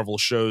of the Marvel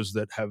shows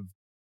that have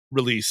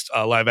released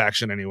live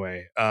action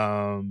anyway.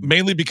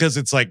 Mainly because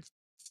it's like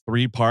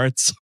 3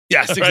 parts.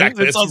 Yes,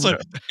 exactly.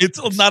 Right?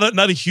 It's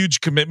not a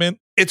huge commitment.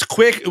 It's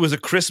quick. It was a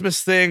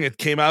Christmas thing. It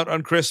came out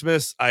on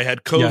Christmas. I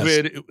had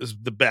COVID. Yes. It was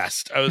the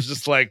best. I was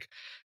just like,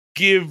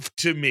 give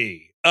to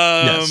me.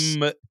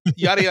 Yada,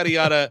 yada,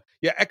 yada.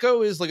 Yeah,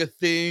 Echo is like a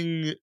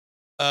thing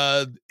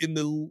in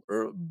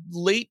the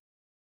late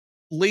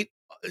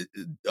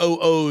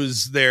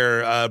 00s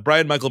there.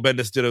 Brian Michael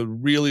Bendis did a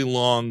really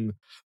long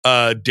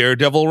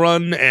Daredevil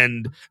run,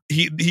 and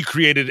he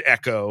created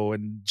Echo,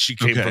 and she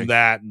came from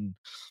that. And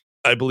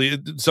I believe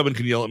someone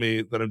can yell at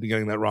me that I'm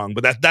getting that wrong,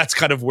 but that's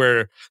kind of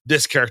where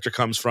this character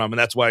comes from, and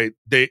that's why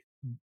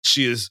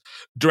she is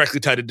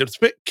directly tied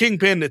to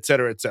Kingpin, et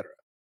cetera, et cetera.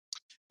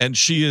 And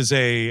she is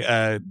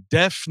a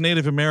deaf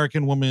Native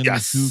American woman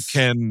who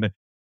can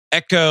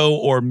echo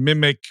or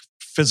mimic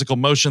physical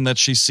motion that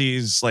she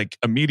sees, like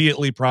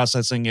immediately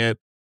processing it,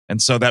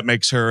 and so that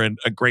makes her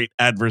a great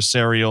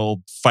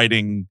adversarial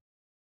fighting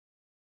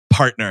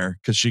partner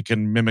because she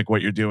can mimic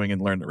what you're doing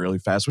and learn it really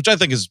fast, which I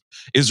think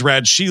is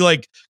rad. She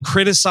like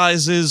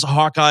criticizes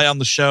Hawkeye on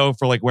the show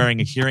for like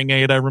wearing a hearing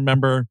aid, I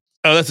remember.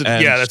 Oh, that's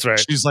right.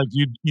 She's like,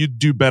 you'd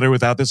do better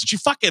without this. She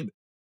fucking,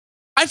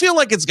 I feel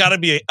like it's got to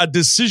be a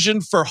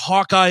decision for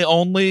Hawkeye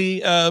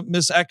only,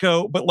 Miss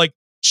Echo, but like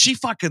she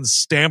fucking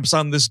stamps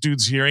on this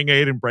dude's hearing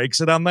aid and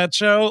breaks it on that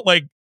show.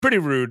 Like, pretty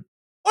rude.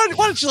 Why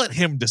don't you let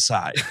him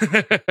decide?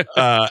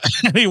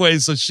 Anyway,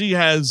 so she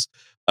has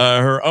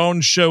her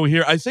own show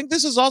here. I think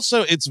this is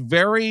also, it's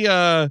very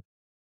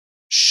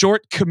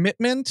short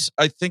commitment.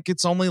 I think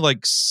it's only like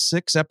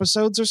 6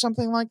 episodes or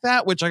something like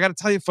that, which I got to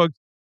tell you, folks,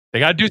 they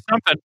got to do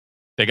something.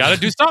 They got to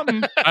do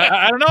something.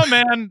 I don't know,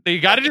 man. They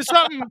got to do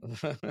something.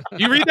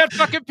 You read that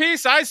fucking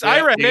piece? I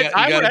read it.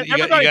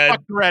 Everybody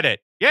fucking read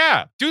it.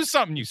 Yeah, do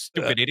something, you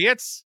stupid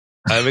idiots.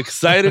 I'm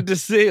excited to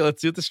see.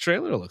 Let's see what this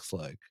trailer looks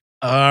like.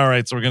 All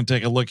right, so we're going to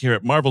take a look here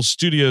at Marvel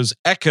Studios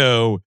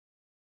Echo.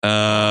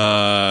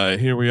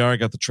 Here we are. I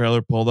got the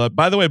trailer pulled up.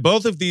 By the way,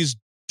 both of these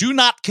do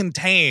not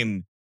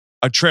contain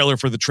a trailer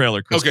for the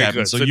trailer, Chris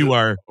Cabin. So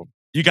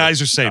you guys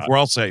are safe. We're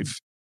all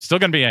safe. Still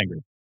going to be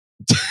angry.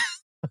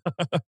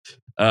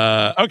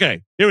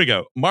 Okay, here we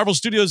go. Marvel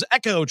Studios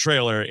Echo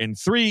trailer in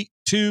 3,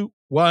 2,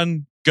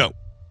 1, go.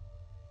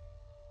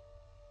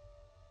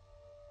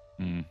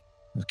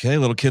 Okay,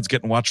 little kids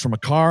getting watched from a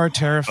car,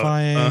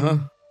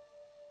 terrifying.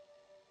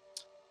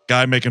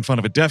 Guy making fun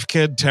of a deaf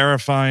kid,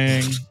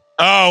 terrifying.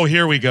 Oh,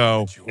 here we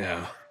go.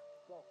 Yeah.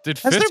 Did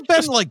Fist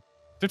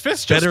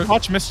just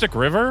watch Mystic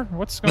River?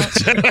 What's going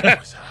on?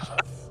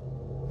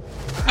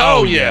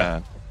 Oh,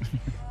 yeah.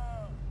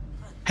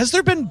 Has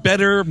there been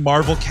better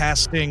Marvel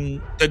casting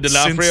since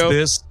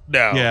this?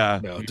 No. Yeah.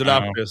 No.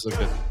 D'Onofrio's so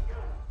good.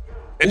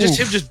 And just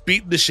him just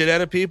beating the shit out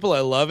of people.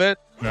 I love it.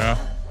 Yeah.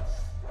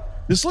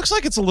 This looks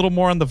like it's a little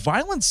more on the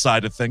violence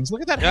side of things.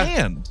 Look at that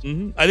hand.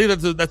 Mm-hmm. I think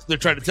that's what they're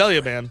trying to tell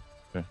you, man.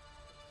 Okay.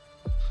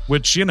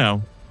 Which,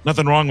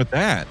 nothing wrong with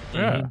that.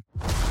 Yeah.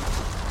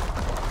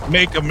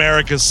 Make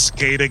America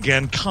skate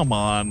again. Come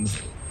on.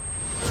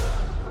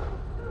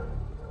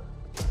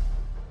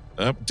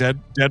 Dead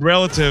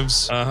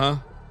relatives.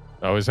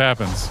 Always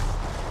happens.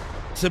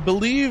 To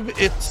believe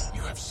it's...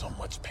 You have so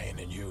much pain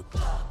in you.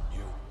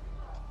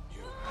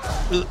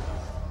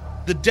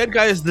 The dead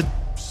guy is the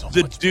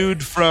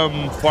dude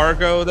from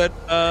Fargo, that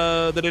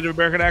the Native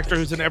American actor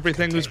who's in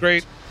everything, who's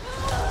great.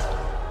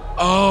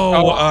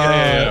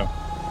 Yeah.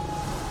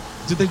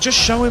 Did they just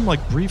show him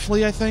like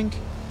briefly, I think?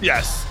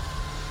 Yes.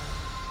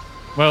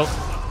 Well,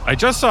 I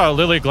just saw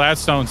Lily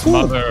Gladstone's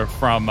mother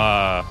from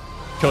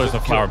Killers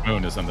of Flower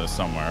Moon is in this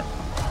somewhere.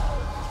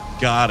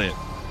 Got it.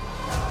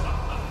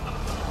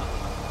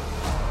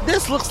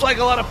 This looks like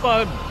a lot of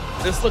fun.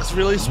 This looks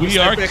really specific. We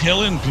are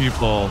killing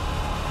people.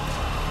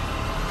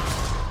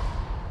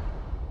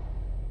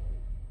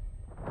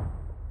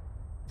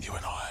 You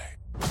and I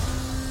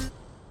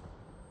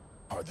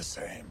are the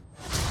same.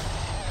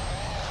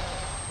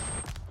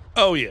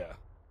 Oh, yeah.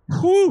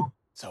 Whew.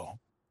 So,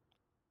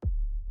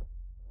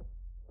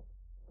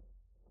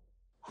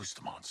 who's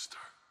the monster?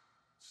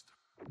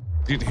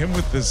 Dude, him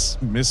with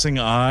this missing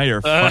eye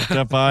or fucked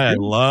up eye, I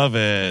love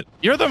it.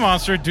 You're the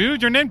monster,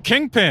 dude. You're named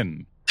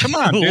Kingpin. Come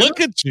on, dude. Look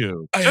at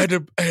you. I had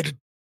a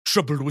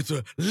trouble with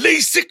a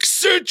LASIK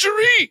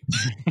surgery.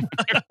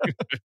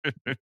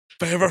 If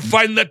I ever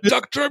find that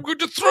doctor, I'm going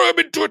to throw him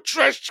into a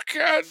trash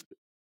can.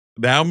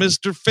 Now,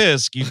 Mr.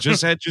 Fisk, you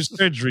just had your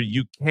surgery.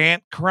 You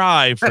can't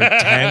cry for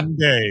 10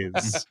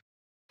 days.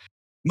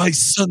 My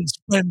son's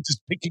friend is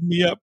picking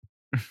me up.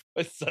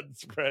 My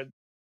son's friend.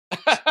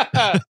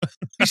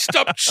 He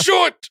stopped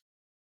short.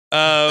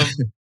 Yeah,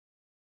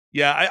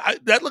 I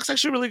that looks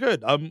actually really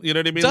good. You know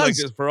what I mean? Like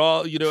for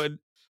all, and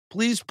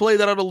please play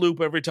that on a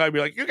loop every time.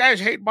 You're like, you guys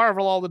hate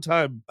Marvel all the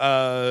time.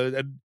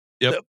 And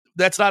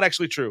that's not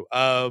actually true.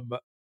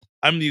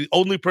 I'm the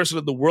only person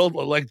in the world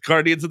that liked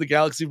Guardians of the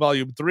Galaxy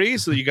Volume 3,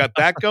 so you got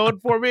that going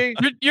for me.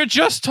 You're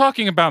just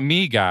talking about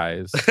me,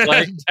 guys.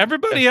 Like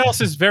everybody else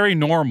is very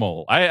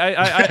normal.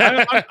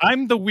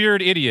 I'm the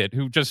weird idiot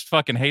who just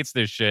fucking hates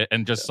this shit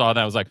and just saw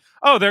that. I was like,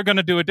 oh, they're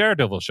gonna do a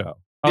Daredevil show.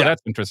 Oh,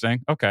 that's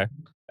interesting. Okay,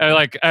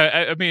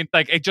 I mean,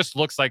 like it just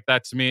looks like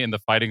that to me, and the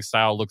fighting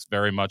style looks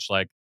very much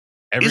like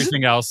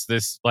everything else.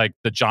 This like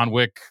the John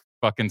Wick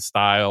fucking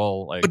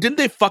style. Like, but didn't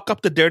they fuck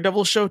up the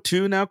Daredevil show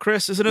too now,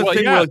 Chris? Isn't it a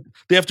thing where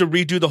they have to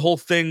redo the whole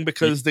thing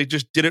because they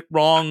just did it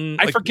wrong?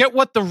 I forget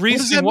what the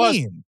reason was.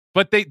 Mean?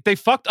 But they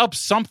fucked up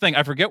something.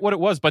 I forget what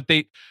it was, but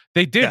they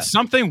did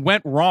something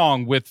went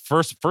wrong with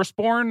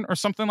Firstborn or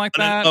something like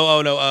that.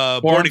 No,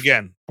 Born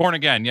Again. Born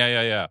Again.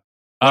 Yeah.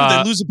 What, did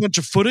they lose a bunch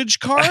of footage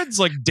cards?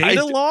 Like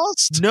data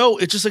lost? No,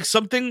 it's just like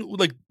something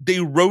like they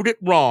wrote it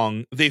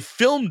wrong. They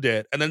filmed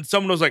it, and then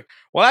someone was like,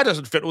 well, that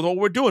doesn't fit with what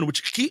we're doing,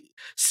 which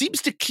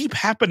seems to keep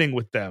happening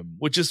with them,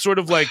 which is sort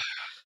of like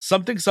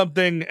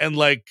something, and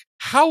like,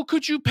 how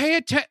could you pay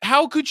attention?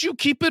 How could you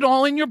keep it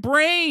all in your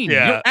brain?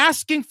 Yeah. You're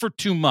asking for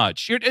too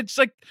much. It's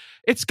like,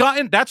 it's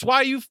gotten, that's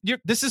why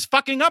this is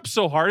fucking up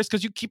so hard, is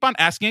because you keep on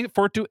asking it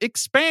for it to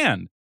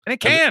expand, and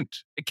it can't.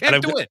 It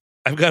can't do it.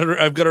 I've got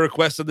a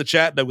request in the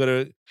chat, and I'm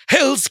gonna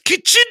Hell's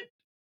Kitchen.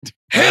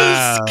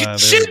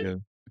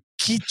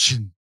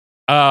 Kitchen.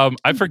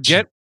 I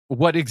forget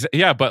what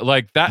yeah, but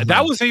like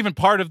that was even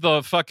part of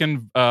the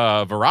fucking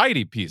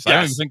variety piece. I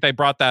don't even think they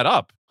brought that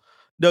up.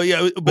 No,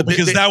 yeah, but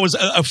because that was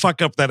a fuck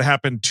up that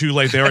happened too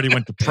late. They already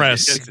went to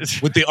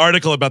press with the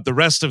article about the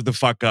rest of the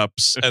fuck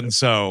ups, and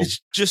so it's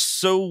just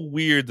so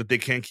weird that they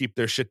can't keep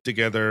their shit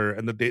together,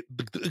 and that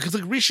because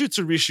like reshoots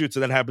are reshoots,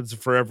 and that happens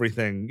for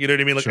everything. You know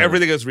what I mean? Like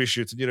everything has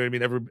reshoots, and you know what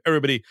I mean.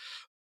 Everybody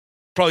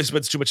probably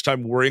spends too much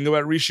time worrying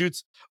about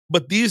reshoots,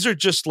 but these are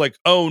just like,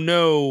 oh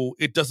no,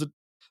 it doesn't.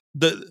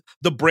 The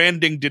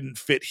branding didn't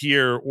fit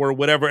here or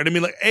whatever. And I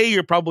mean, like,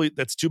 A,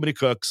 that's too many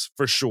cooks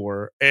for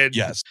sure. And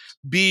yes.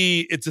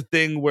 B, it's a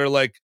thing where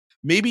like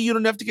maybe you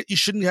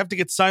shouldn't have to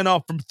get sign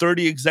off from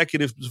 30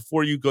 executives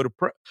before you go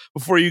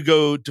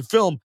to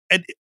film.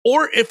 And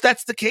or if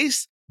that's the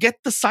case, get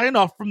the sign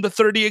off from the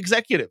 30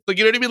 executives. Like,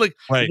 you know what I mean? Like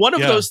one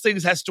of those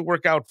things has to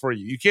work out for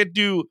you. You can't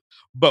do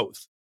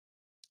both.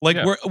 Like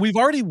we've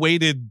already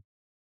waited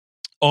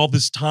all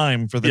this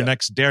time for the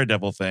next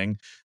Daredevil thing.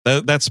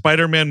 That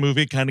Spider-Man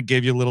movie kind of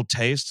gave you a little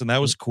taste, and that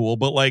was cool.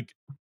 But like,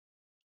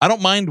 I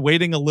don't mind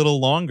waiting a little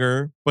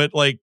longer. But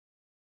like,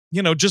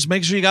 just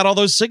make sure you got all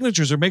those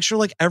signatures, or make sure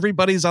like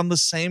everybody's on the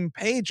same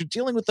page. You're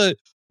dealing with a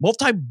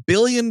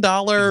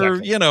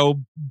multi-billion-dollar,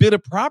 bit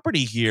of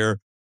property here.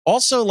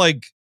 Also,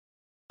 like,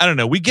 I don't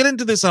know. We get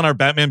into this on our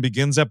Batman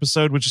Begins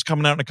episode, which is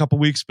coming out in a couple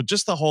weeks. But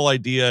just the whole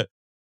idea.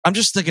 I'm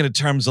just thinking in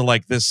terms of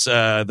like this,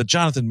 the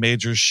Jonathan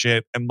Majors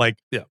shit, and like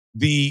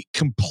the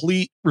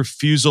complete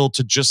refusal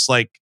to just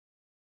like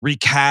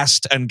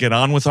recast and get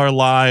on with our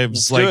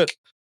lives.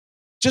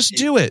 Just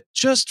do it.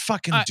 Just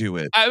fucking do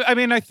it. I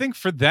mean, I think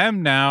for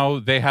them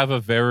now, they have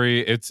a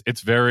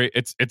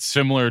it's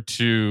similar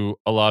to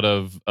a lot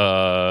of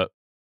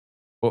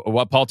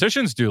what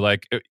politicians do.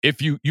 Like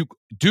if you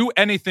do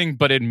anything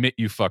but admit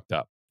you fucked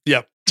up.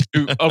 Yep.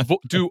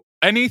 Do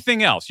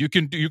anything else. You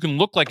can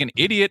look like an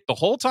idiot the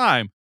whole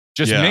time.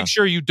 Just make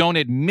sure you don't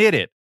admit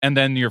it, and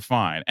then you're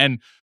fine. And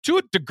to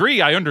a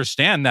degree, I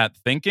understand that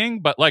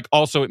thinking, but like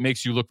also it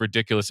makes you look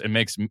ridiculous. It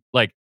makes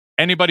like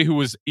anybody who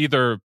was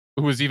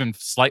even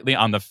slightly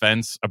on the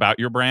fence about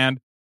your brand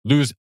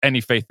lose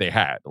any faith they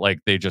had.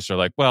 Like they just are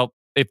like, well,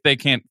 if they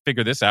can't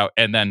figure this out,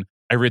 and then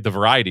I read the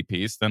variety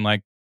piece, then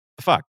like,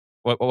 fuck,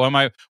 what am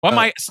I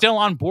still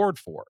on board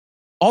for?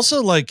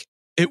 Also, like,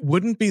 it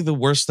wouldn't be the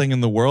worst thing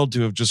in the world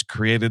to have just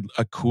created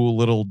a cool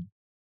little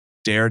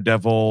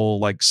Daredevil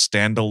like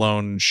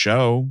standalone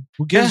show.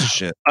 Who gives a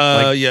shit?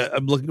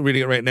 I'm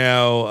reading it right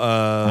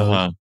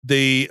now.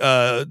 the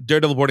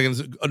Daredevil Born Again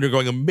is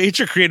undergoing a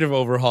major creative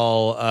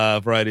overhaul.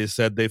 Variety has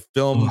said they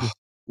filmed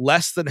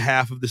less than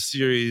half of the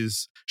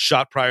series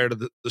shot prior to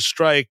the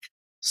strike.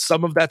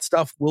 Some of that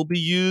stuff will be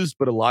used,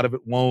 but a lot of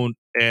it won't.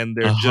 And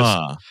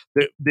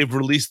they've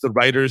released the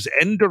writers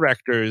and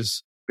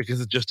directors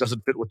because it just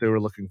doesn't fit what they were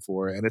looking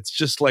for. And it's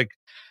just like,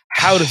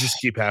 how does this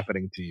keep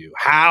happening to you?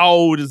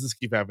 How does this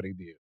keep happening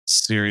to you?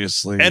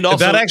 Seriously. And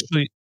also, that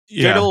actually,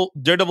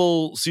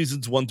 Daredevil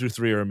seasons 1 through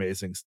 3 are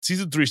amazing.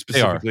 Season 3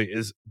 specifically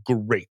is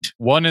great.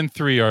 1 and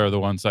 3 are the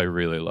ones I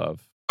really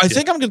love. I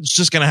think I'm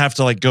just going to have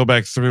to like go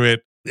back through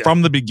it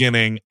from the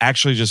beginning,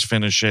 actually just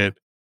finish it,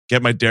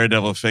 get my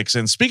Daredevil fix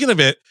in. Speaking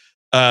of it,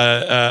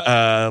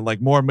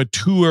 like more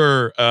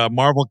mature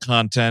Marvel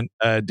content,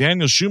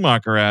 Daniel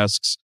Schumacher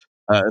asks,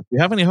 if you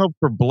have any hope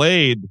for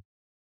Blade,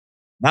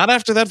 not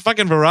after that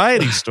fucking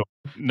Variety story.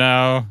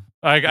 No.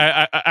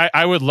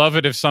 I would love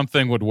it if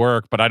something would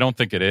work, but I don't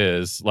think it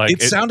is. Like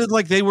it sounded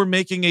like they were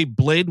making a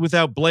Blade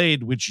without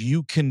Blade, which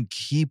you can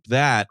keep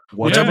that,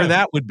 whatever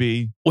that would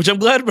be. Which I'm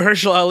glad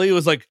Mahershala Ali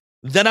was like,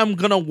 then I'm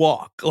gonna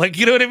walk. Like,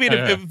 you know what I mean?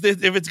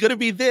 If it's gonna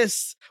be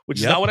this, which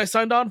is not what I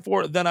signed on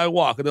for, then I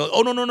walk. And they're like,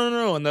 oh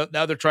no. And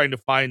now they're trying to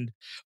find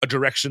a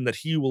direction that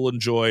he will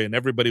enjoy and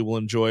everybody will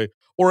enjoy,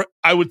 or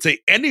I would say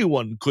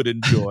anyone could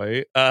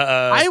enjoy.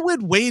 I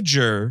would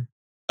wager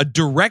a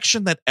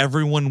direction that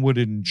everyone would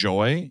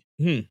enjoy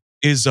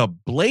is a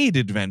Blade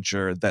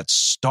adventure that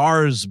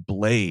stars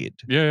Blade.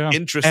 Yeah.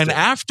 Interesting. And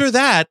after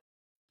that,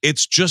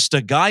 it's just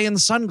a guy in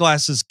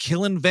sunglasses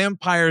killing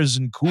vampires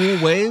in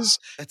cool ways.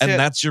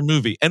 That's your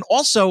movie. And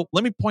also,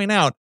 let me point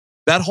out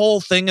that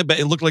whole thing about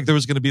it looked like there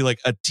was going to be like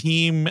a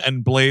team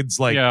and Blade's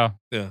like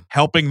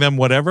helping them,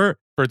 whatever.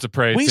 Birds of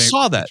Prey. We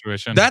saw that.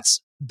 Situation.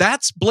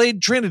 That's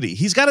Blade Trinity.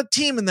 He's got a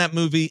team in that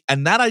movie,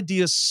 and that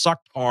idea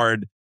sucked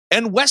hard.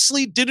 And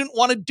Wesley didn't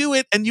want to do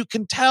it, and you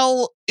can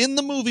tell in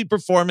the movie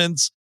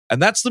performance. And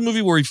that's the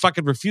movie where he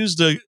fucking refused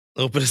to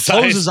close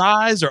his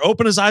eyes or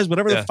open his eyes,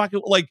 whatever the fuck.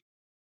 Like,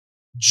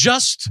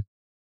 just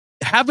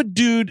have a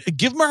dude,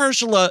 give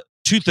Mahershala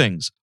 2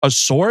 things: a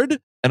sword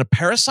and a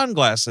pair of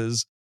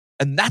sunglasses,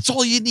 and that's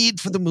all you need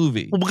for the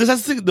movie. Well, because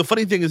that's the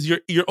funny thing is you're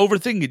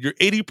overthinking it. You're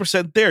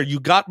 80% there. You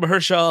got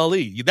Mahershala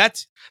Ali.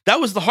 That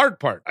was the hard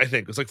part. I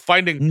think it's like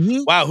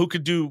finding wow, who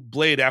could do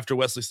Blade after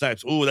Wesley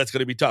Snipes? Oh, that's going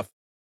to be tough.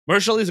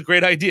 Mahershala Ali is a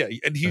great idea,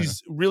 and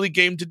he's really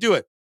game to do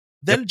it.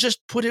 Then just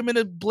put him in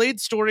a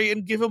Blade story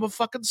and give him a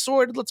fucking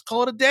sword. Let's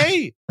call it a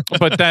day.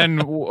 But then,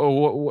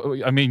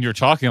 I mean, you're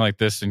talking like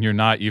this, and you're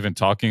not even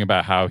talking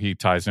about how he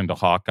ties into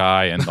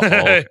Hawkeye and the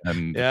Hulk.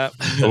 And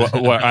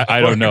I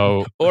don't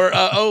know. Or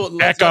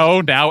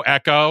Echo. No,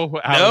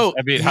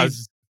 I mean,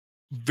 how's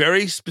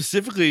very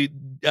specifically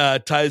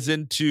ties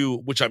into,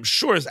 which I'm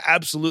sure is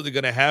absolutely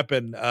going to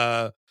happen.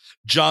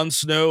 Jon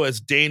Snow as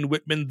Dane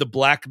Whitman, the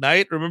Black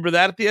Knight. Remember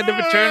that at the end of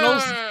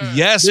Eternals?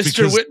 Yes,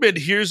 Mr. Whitman,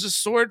 here's a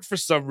sword for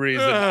some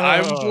reason.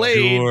 I'm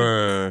Blade.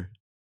 Sure.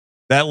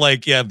 That,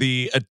 like,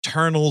 the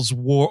Eternals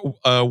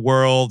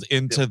world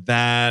into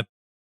that.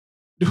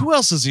 Who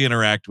else does he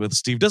interact with,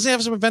 Steve? Does he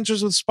have some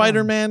adventures with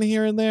Spider-Man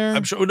here and there?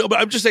 I'm sure. No, but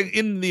I'm just saying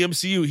in the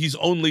MCU, he's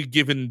only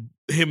given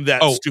him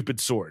that stupid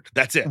sword.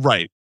 That's it.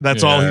 Right.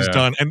 That's all he's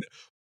done. And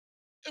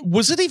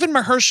was it even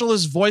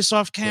Mahershala's voice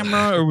off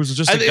camera, or was it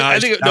just a guy? I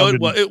think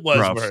it was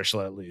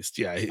Mahershala at least.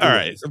 Yeah. All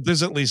right.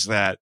 There's at least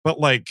that. But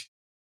like,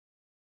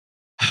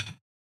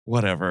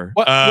 whatever.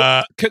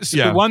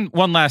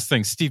 One last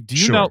thing, Steve. Do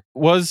you know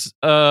was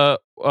the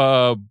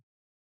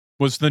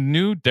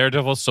new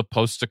Daredevil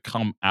supposed to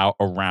come out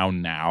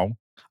around now?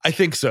 I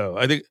think so.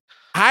 I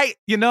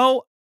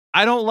don't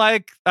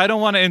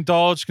want to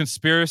indulge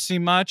conspiracy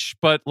much,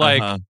 but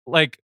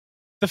like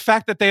the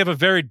fact that they have a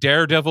very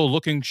Daredevil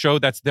looking show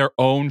that's their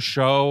own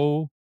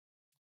show,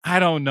 I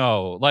don't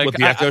know. Like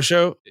the Echo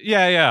show?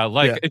 Yeah.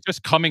 It's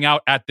just coming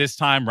out at this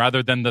time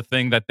rather than the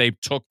thing that they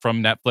took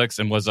from Netflix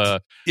and was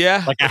a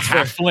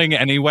halfling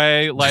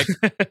anyway. Like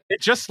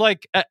it's just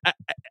like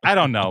I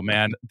don't know,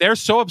 man. They're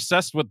so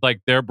obsessed with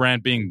like their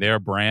brand being their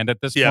brand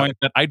at this point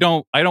that I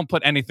don't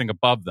put anything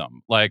above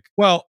them. Like,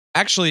 well,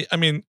 actually, I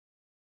mean,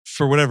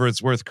 for whatever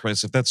it's worth,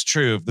 Chris, if that's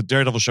true, if the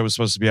Daredevil show is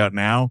supposed to be out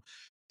now,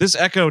 this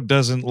Echo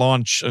doesn't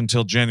launch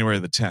until January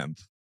the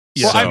 10th.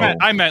 Well, so,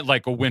 I meant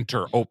like a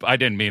winter I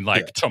didn't mean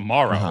like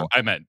tomorrow.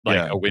 I meant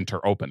like a winter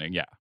opening.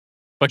 Yeah,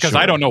 because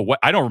I don't know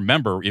I don't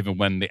remember even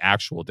when the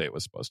actual date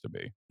was supposed to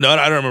be. No,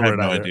 I don't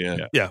remember. I have no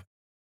idea. Yeah.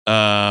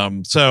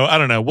 So I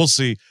don't know. We'll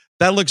see.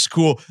 That looks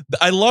cool.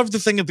 I love the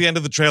thing at the end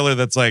of the trailer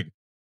that's like,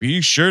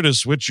 be sure to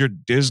switch your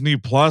Disney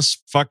Plus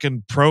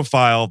fucking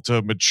profile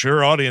to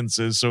mature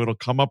audiences so it'll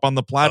come up on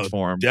the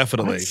platform.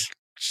 Definitely.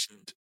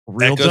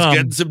 Real Echo's dumb.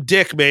 getting some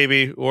dick,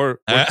 maybe, or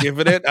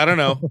giving it. I don't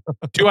know.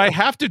 Do I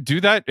have to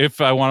do that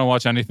if I want to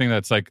watch anything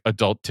that's like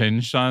adult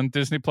tinged on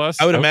Disney Plus?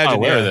 I would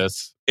imagine. Wear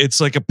this. It's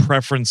like a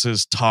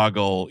preferences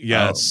toggle.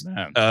 Yes.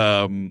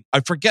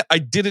 I forget. I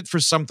did it for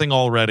something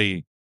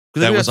already.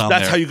 That's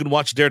how you can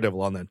watch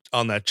Daredevil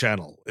on that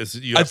channel.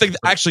 I think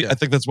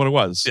that's what it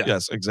was. Yeah.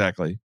 Yes,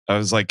 exactly. I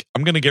was like,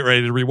 I'm going to get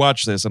ready to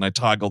rewatch this, and I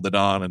toggled it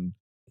on, and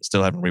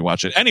Still haven't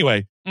rewatched it.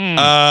 Anyway,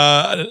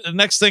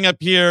 next thing up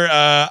here,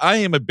 I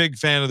am a big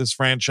fan of this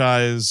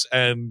franchise,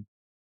 and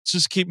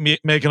just keep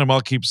making them.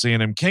 I'll keep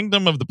seeing him.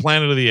 Kingdom of the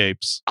Planet of the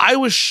Apes. I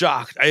was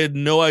shocked. I had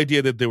no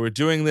idea that they were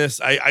doing this.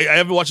 I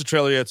haven't watched the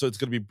trailer yet, so it's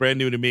going to be brand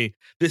new to me.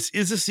 This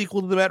is a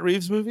sequel to the Matt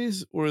Reeves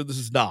movies, or this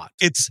is not?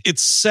 It's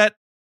set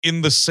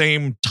in the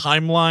same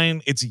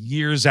timeline. It's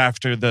years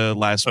after the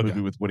last movie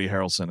with Woody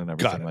Harrelson and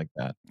everything like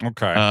that.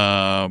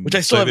 Okay. Which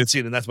I still haven't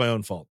seen, and that's my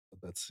own fault.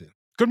 But that's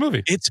good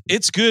movie.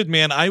 It's good,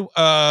 man.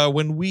 I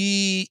when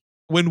we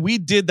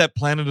did that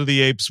Planet of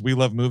the Apes, We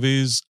Love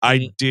Movies,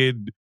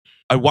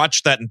 I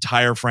watched that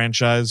entire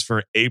franchise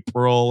for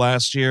April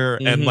last year,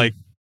 and like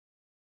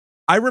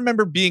I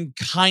remember being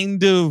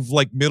kind of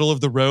like middle of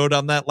the road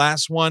on that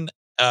last one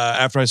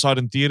after I saw it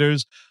in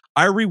theaters.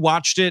 I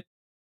rewatched it.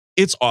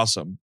 It's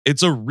awesome.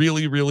 It's a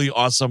really, really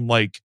awesome,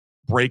 like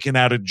breaking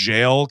out of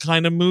jail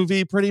kind of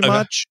movie, pretty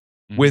much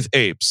with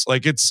apes.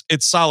 Like it's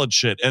solid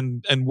shit,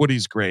 and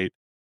Woody's great.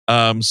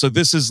 So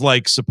this is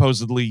like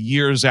supposedly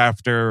years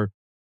after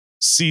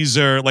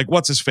Caesar, like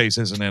what's his face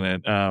isn't in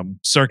it.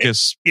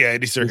 Circus. Yeah,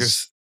 Andy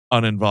Serkis.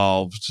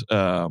 Uninvolved.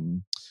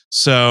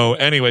 So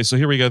anyway, so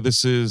here we go.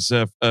 This is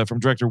from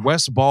director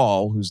Wes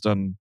Ball, who's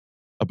done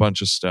a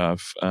bunch of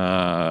stuff.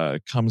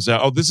 Comes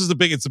out. Oh,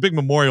 it's a big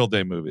Memorial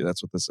Day movie.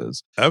 That's what this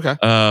is. Okay.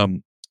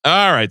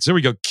 All right, so here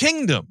we go.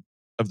 Kingdom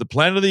of the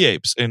Planet of the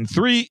Apes. In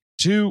 3,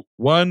 2,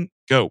 1,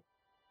 go.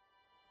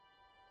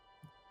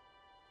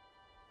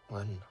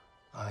 When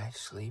I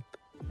sleep,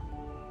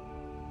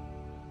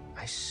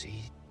 I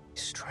see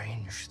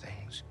strange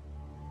things.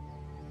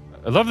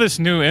 I love this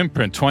new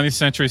imprint, 20th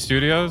Century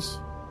Studios.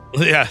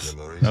 Yes.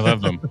 I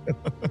love them.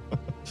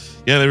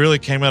 Yeah, they really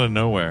came out of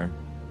nowhere.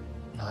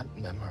 Not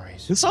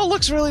memories. This all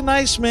looks really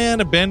nice,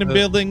 man. Abandoned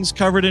buildings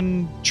covered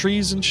in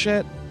trees and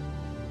shit.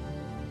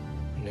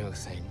 New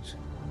things.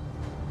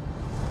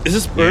 Is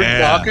this bird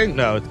talking?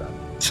 No, it's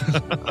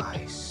not.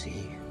 I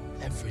see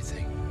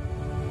everything.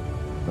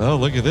 Oh,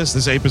 look at this.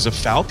 This ape is a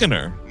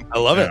falconer. I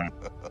love it.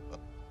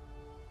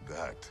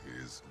 That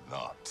is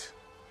not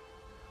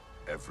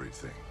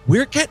everything.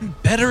 We're getting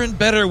better and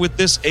better with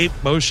this ape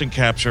motion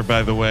capture,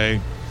 by the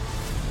way.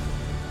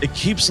 It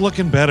keeps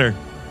looking better.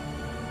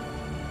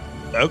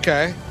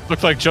 Okay.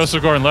 Looked like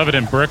Joseph Gordon-Levitt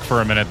in Brick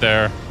for a minute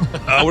there.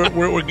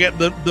 We're getting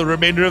the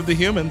remainder of the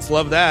humans.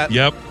 Love that.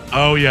 Yep.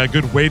 Oh, yeah.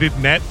 Good weighted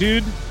net,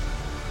 dude.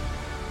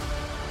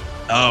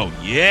 Oh,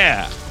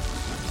 yeah.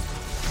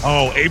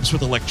 Oh, apes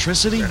with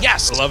electricity?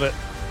 Yes. I love it.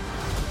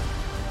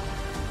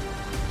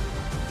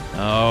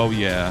 Oh,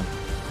 yeah.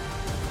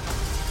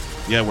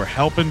 Yeah, we're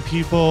helping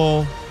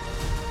people.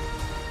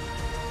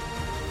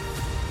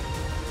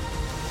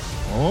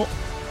 Oh,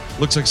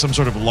 looks like some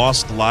sort of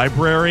lost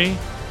library.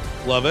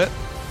 Love it.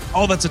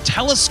 Oh, that's a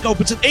telescope.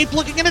 It's an ape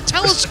looking in a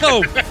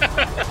telescope.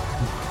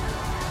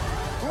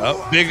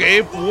 Oh, big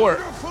ape war.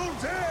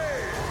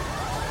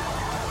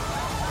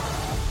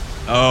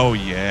 Oh,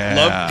 yeah.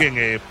 Love King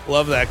Ape.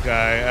 Love that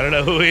guy. I don't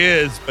know who he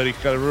is, but he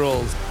kind of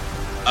rules.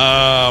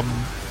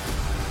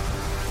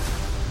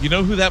 You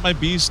know who that might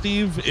be,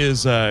 Steve?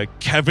 Is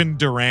Kevin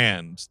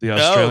Durand, the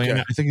Australian.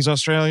 Okay. I think he's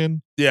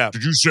Australian. Yeah.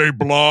 Did you say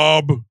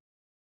Blob?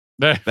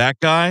 That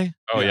guy?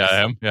 Oh, yes.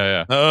 yeah, him.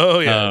 Yeah. Oh,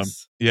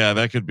 yes. Yeah,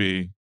 that could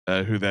be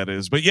who that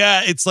is. But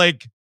yeah, it's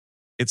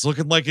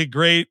looking like a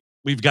great.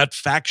 We've got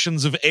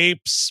factions of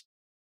apes.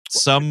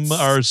 Some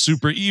are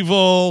super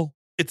evil.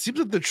 It seems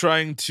like they're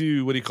trying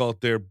to, what do you call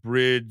it there,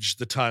 bridge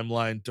the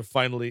timeline to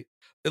finally,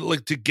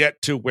 like, to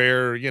get to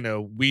where,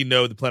 we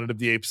know the Planet of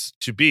the Apes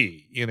to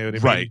be. You know what I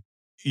mean? Right.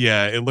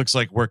 Yeah, it looks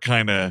like we're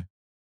kind of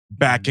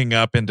backing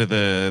up into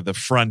the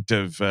front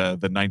of the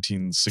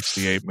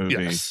 1968 movie.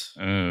 Yes.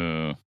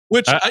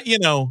 Which,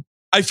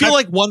 I feel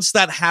like once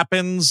that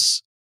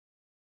happens,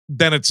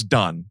 then it's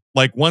done.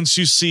 Like once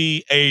you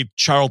see a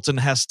Charlton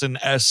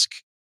Heston-esque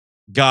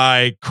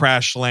guy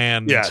crash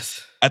land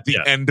at the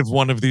end of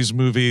one of these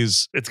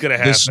movies, it's going to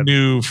happen. This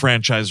new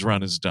franchise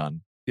run is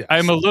done. Yes.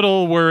 I'm a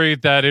little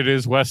worried that it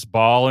is Wes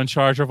Ball in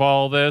charge of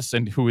all this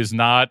and who is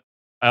not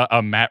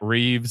a Matt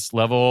Reeves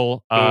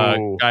level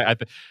guy.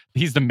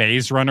 He's the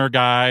Maze Runner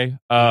guy.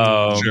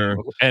 Sure.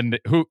 And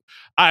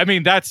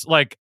that's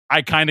like,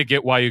 I kind of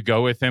get why you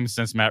go with him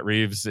since Matt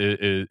Reeves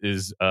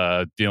is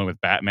dealing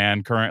with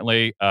Batman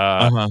currently.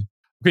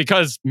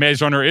 Because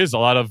Maze Runner is a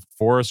lot of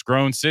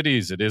forest-grown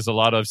cities. It is a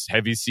lot of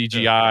heavy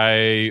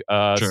CGI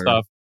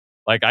stuff.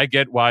 Like, I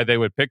get why they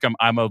would pick him.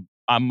 I'm a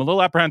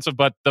little apprehensive,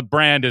 but the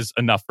brand is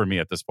enough for me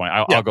at this point.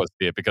 I'll go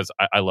see it because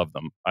I love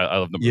them. I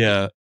love them.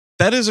 Yeah.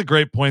 That is a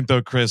great point,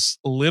 though, Chris.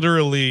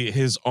 Literally,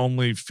 his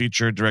only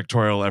feature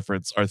directorial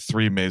efforts are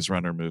 3 Maze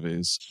Runner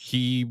movies.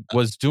 He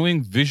was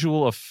doing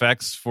visual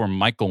effects for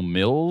Michael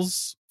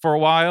Mills for a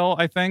while,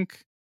 I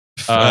think.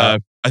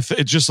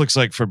 It just looks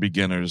like for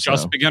beginners.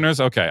 Just beginners?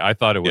 Okay. I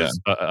thought it was.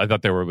 I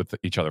thought they were with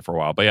each other for a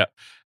while. But yeah,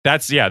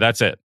 that's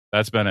it.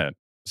 That's been it.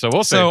 So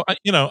we'll see. So, I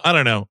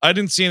don't know. I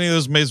didn't see any of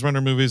those Maze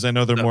Runner movies. I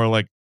know they're more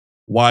like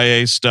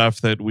YA stuff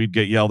that we'd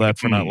get yelled at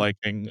for not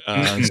liking.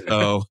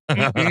 So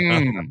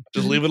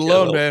just leave it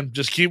alone, man.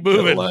 Just keep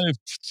moving.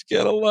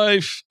 Get a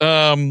life.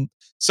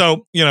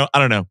 So, I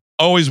don't know.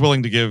 Always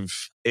willing to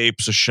give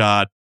Apes a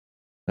shot.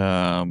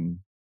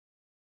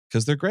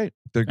 Because they're great.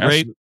 They're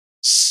great.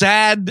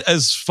 Sad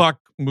as fuck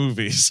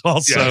movies.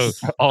 Also,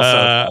 Yes.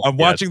 I'm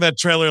watching that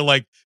trailer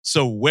like,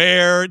 so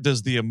where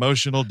does the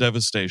emotional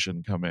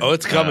devastation come in? Oh,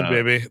 it's coming,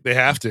 baby. They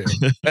have to.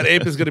 That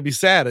ape is going to be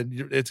sad,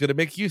 and it's going to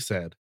make you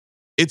sad.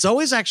 It's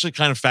always actually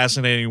kind of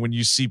fascinating when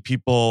you see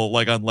people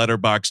like on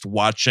Letterboxd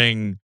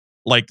watching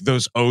like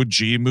those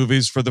OG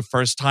movies for the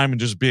first time and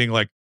just being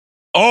like,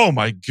 oh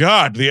my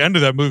God, the end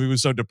of that movie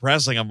was so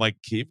depressing. I'm like,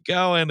 keep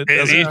going. It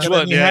doesn't get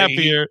any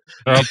happier.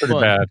 They're pretty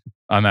bad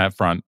on that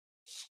front.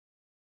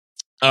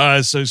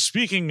 So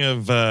speaking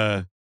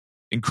of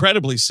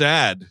incredibly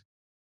sad,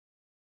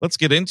 let's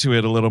get into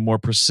it a little more.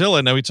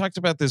 Priscilla, now we talked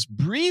about this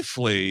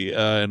briefly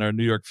in our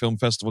New York Film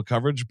Festival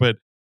coverage, but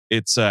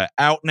it's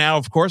out now,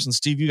 of course. And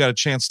Steve, you got a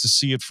chance to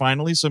see it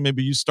finally. So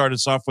maybe you start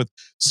us off with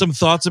some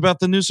thoughts about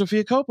the new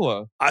Sofia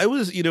Coppola. I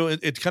was,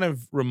 it kind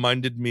of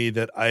reminded me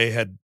that I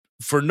had,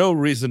 for no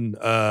reason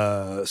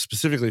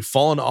specifically,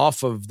 fallen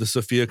off of the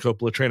Sofia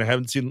Coppola train. I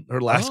haven't seen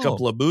her last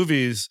couple of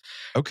movies.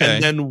 Okay.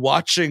 And then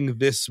watching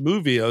this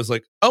movie, I was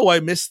like, oh, I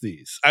miss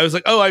these. I was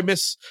like, oh, I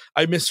miss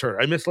her.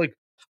 I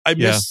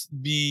miss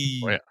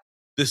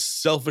this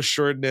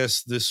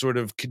self-assuredness, this sort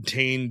of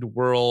contained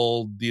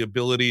world, the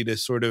ability to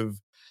sort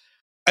of,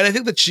 and I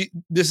think that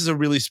this is a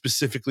really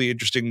specifically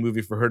interesting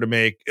movie for her to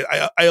make.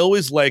 I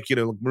always like,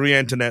 Marie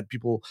Antoinette,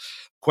 people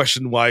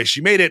question why she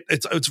made it.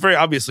 It's very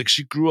obvious. Like,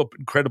 she grew up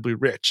incredibly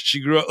rich.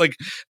 She grew up like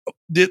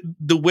the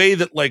way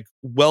that like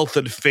wealth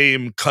and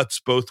fame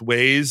cuts both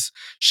ways.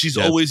 She's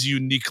always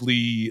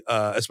uniquely,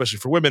 especially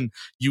for women,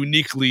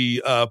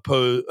 uniquely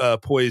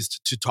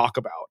poised to talk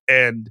about.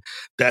 And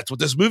that's what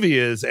this movie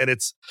is. And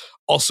it's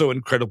also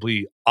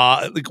incredibly,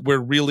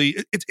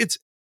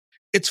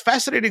 it's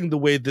fascinating the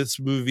way this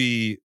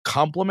movie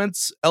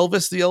complements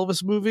Elvis, the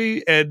Elvis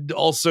movie, and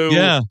also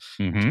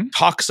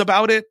talks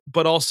about it,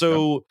 but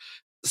also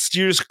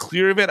steers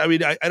clear of it. I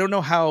mean, I don't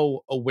know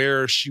how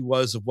aware she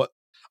was of what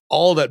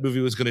all that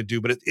movie was going to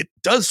do, but it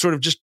does sort of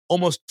just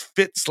almost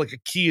fits like a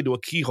key into a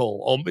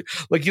keyhole.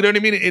 Like, you know what I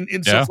mean?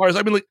 In so far as,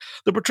 I mean, like,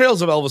 the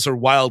portrayals of Elvis are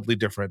wildly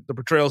different. The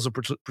portrayals of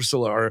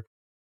Priscilla are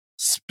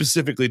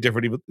specifically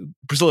different. Even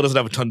Priscilla doesn't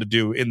have a ton to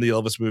do in the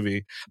Elvis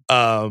movie.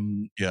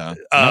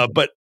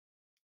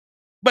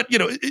 But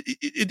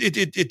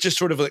it just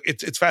sort of like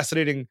it's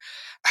fascinating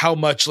how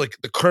much like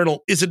the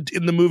Colonel isn't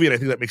in the movie, and I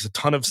think that makes a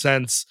ton of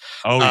sense.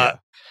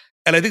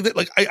 And I think that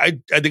like I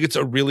think it's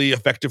a really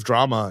effective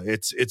drama.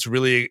 It's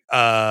really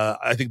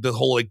I think the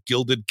whole like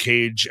gilded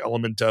cage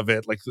element of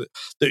it, like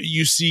that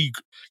you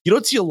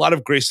don't see a lot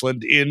of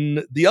Graceland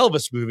in the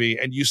Elvis movie,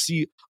 and you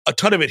see a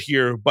ton of it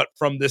here, but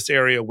from this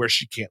area where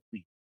she can't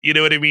leave. You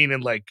know what I mean?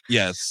 And like,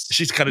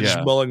 she's kind of just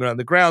mulling around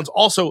the grounds.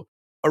 Also,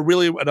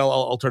 and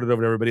I'll turn it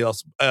over to everybody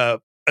else.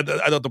 I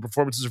thought the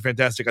performances are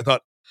fantastic. I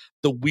thought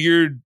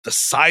the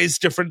size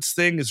difference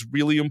thing is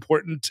really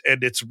important,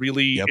 and it's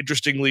really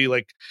interestingly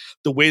like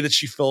the way that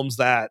she films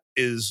that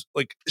is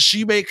like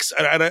she makes,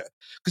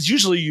 because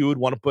usually you would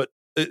want to put.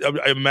 I'm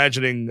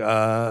imagining.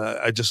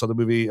 I just saw the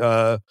movie.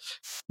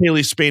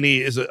 Haley Spaney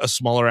is a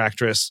smaller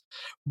actress,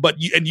 but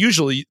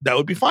usually that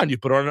would be fine. You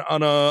put her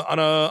on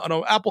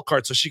a apple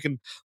cart so she can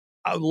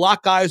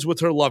lock eyes with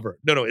her lover.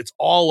 No, it's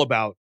all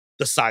about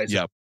the size.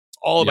 It's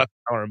all about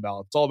the power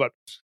imbalance. It's all about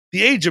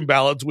the age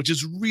imbalance, which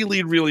is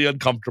really, really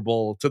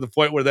uncomfortable to the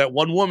point where that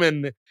one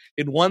woman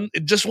in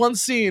just one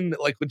scene,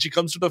 like when she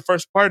comes to the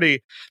first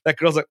party, that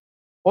girl's like,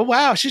 oh,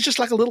 wow, she's just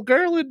like a little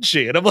girl, isn't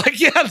she? And I'm like,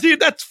 yeah, dude,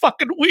 that's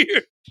fucking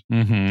weird.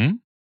 Mm-hmm.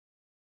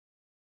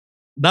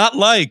 Not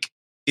like,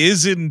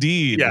 is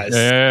indeed. Yes.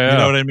 You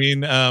know what I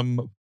mean?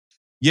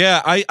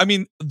 I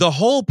mean, the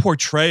whole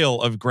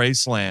portrayal of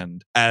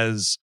Graceland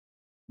as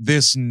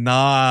this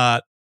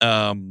not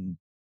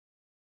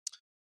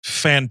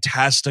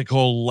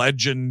fantastical,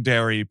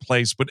 legendary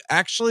place, but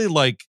actually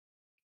like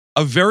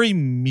a very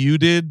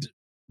muted,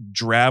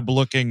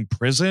 drab-looking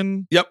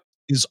prison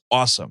is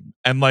awesome.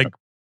 And like,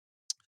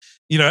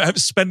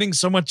 spending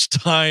so much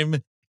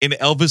time in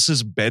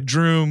Elvis's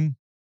bedroom,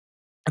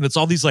 and it's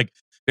all these like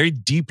very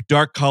deep,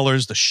 dark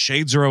colors. The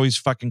shades are always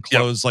fucking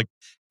closed. Like,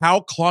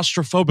 how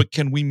claustrophobic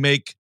can we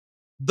make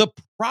the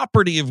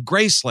property of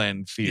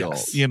Graceland feel?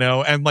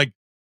 And like,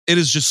 it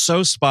is just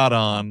so spot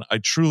on. I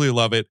truly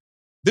love it.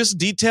 This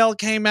detail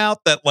came out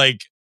that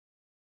like,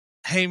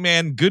 hey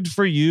man, good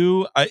for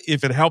you.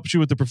 If it helps you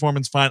with the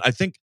performance, fine. I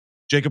think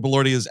Jacob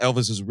Elordi as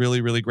Elvis is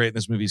really, really great in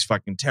this movie. He's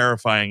fucking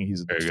terrifying.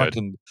 He's a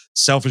fucking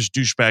selfish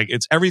douchebag.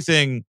 It's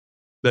everything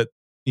that,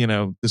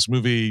 this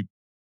movie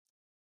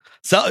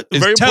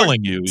is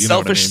telling you.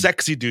 Selfish,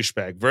 sexy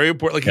douchebag. Very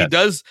important. Like he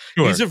does,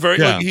 he's a very,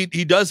 like,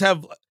 he does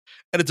have,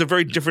 and it's a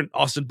very different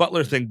Austin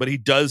Butler thing, but he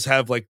does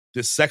have like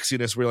this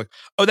sexiness where you're like,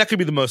 oh, that could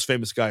be the most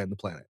famous guy on the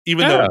planet.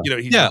 Even though,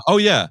 he's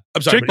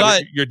I'm sorry,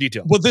 but your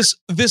detail. Well,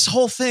 this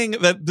whole thing,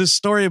 this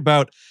story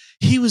about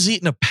he was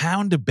eating a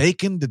pound of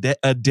bacon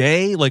a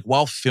day, like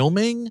while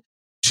filming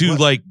to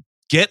like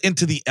get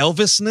into the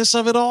Elvisness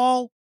of it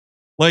all.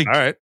 Like, all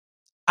right.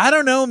 I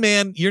don't know,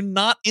 man. You're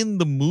not in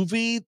the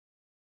movie.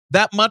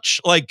 that much.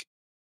 Like,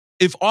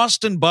 if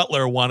Austin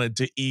Butler wanted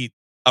to eat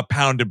a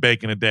pound of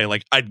bacon a day,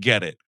 like, I'd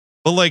get it.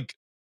 But like,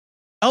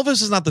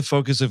 Elvis is not the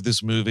focus of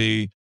this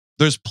movie.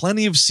 There's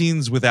plenty of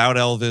scenes without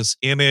Elvis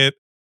in it.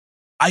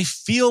 I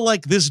feel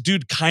like this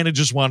dude kind of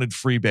just wanted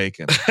free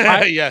bacon.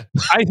 Yeah.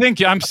 I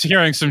think I'm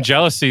hearing some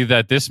jealousy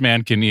that this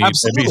man can eat and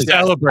be Absolutely.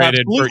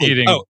 celebrated for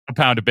Absolutely. eating a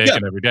pound of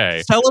bacon every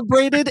day.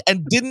 Celebrated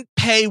and didn't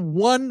pay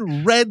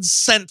 1 red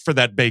cent for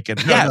that bacon.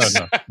 Yes.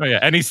 No. Oh, yeah.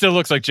 And he still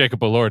looks like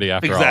Jacob Elordi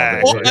after all.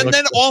 Exactly. Well, and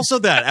then also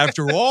that,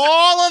 after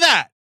all of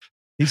that,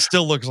 he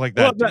still looks like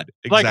that. Well, dude.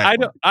 like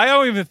Exactly. I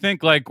don't even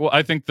think like. Well,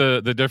 I think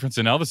the difference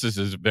in Elvis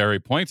is very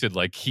pointed.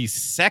 Like he's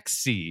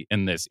sexy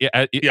in this,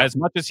 as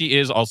much as he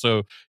is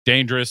also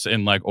dangerous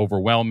and like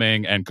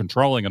overwhelming and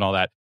controlling and all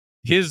that.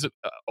 His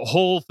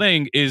whole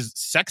thing is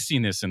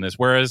sexiness in this,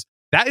 whereas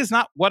that is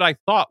not what I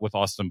thought with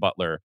Austin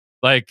Butler.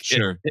 Like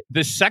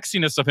the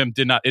sexiness of him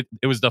did not.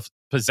 It was the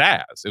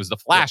pizzazz. It was the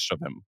flash of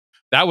him.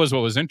 That was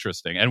what was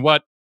interesting, and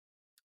what.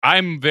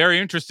 I'm very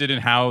interested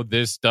in how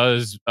this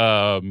does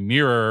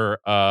mirror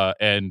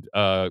and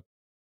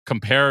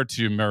compare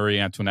to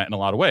Marie Antoinette in a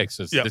lot of ways.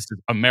 This is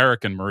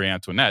American Marie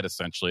Antoinette,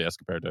 essentially, as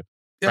compared to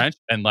French.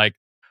 And like,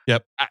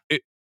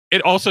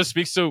 it also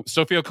speaks to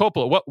Sofia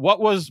Coppola. What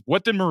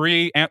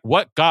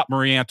got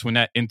Marie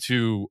Antoinette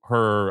into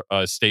her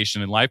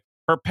station in life?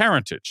 Her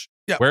parentage.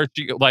 Yeah. Where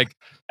she like,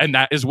 and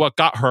that is what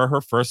got her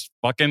first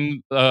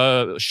fucking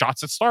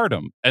shots at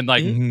stardom. And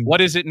like,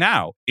 what is it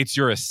now? It's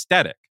your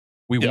aesthetic.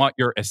 We want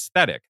your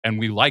aesthetic, and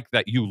we like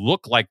that you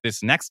look like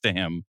this next to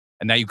him,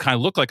 and that you kind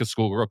of look like a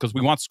schoolgirl because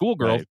we want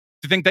schoolgirls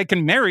to think they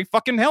can marry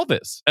fucking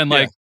Elvis and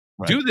like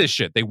do this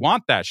shit. They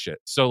want that shit.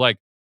 So like,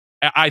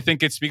 I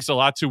think it speaks a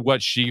lot to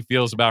what she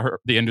feels about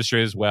the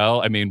industry as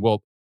well. I mean,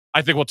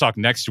 I think we'll talk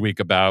next week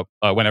about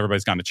when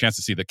everybody's gotten a chance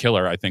to see The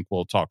Killer. I think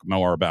we'll talk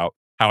more about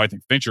how I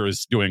think Fincher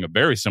is doing a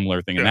very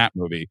similar thing in that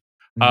movie.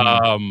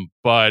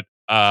 But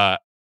I'm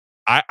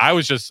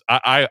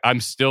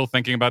still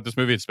thinking about this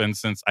movie. It's been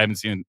since I haven't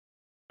seen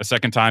a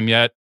second time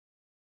yet.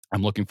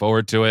 I'm looking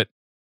forward to it.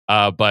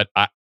 But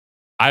I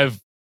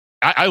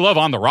love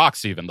On the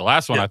Rocks. Even the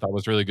last one I thought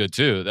was really good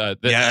too.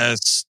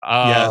 Yes.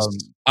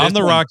 On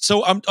the Rocks.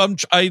 So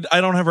I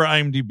don't have her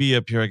IMDb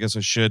up here. I guess I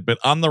should. But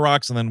On the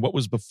Rocks, and then what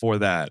was before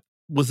that?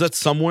 Was that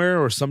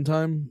Somewhere or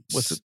Sometime?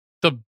 What's it?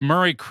 The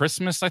Murray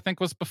Christmas, I think,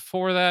 was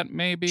before that.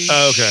 Maybe.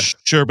 Oh, okay.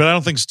 Sure, but I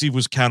don't think Steve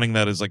was counting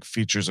that as like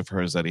features of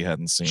hers that he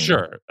hadn't seen.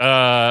 Sure.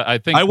 I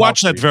think I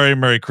watched that very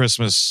Merry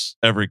Christmas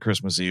every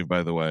Christmas Eve.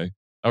 By the way.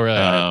 Oh really?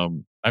 I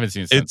haven't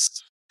seen it since.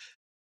 It's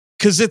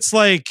because it's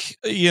like,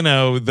 you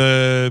know,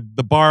 the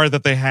bar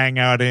that they hang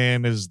out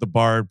in is the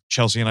bar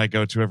Chelsea and I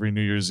go to every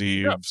New Year's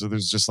Eve. Yeah. So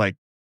there's just like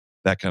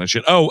that kind of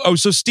shit. Oh,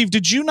 so Steve,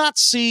 did you not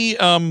see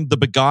The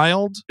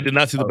Beguiled? I did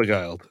not see The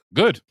Beguiled.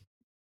 Good.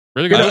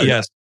 Really good.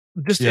 Yes.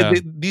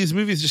 These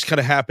movies just kind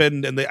of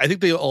happened, and I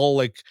think they all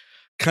like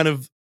kind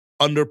of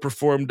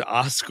underperformed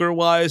Oscar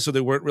wise, so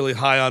they weren't really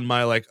high on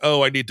my like,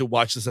 oh, I need to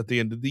watch this at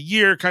the end of the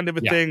year kind of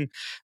a thing,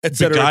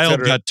 etc.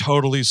 Beguiled got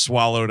totally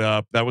swallowed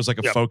up. That was like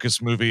a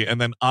focus movie, and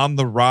then On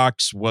the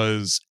Rocks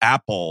was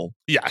Apple.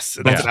 Yes,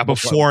 that's Apple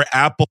before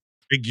Apple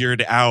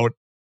figured out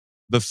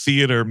the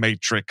theater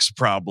matrix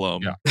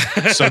problem. Yeah.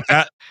 So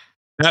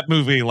that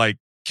movie like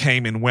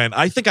came and went.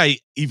 I think I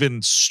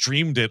even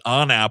streamed it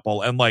on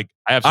Apple, and like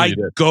I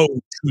go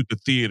to the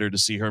theater to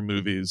see her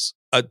movies.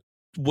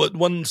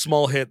 One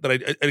small hint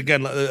that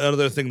again,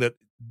 another thing that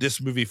this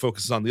movie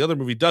focuses on, the other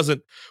movie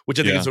doesn't, which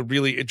I think is a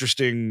really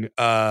interesting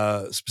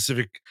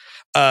specific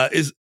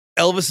is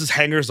Elvis's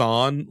hangers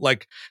on.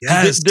 Like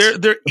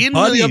they're in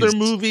the other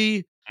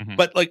movie,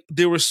 but like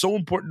they were so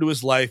important to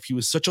his life. He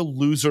was such a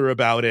loser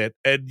about it,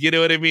 and you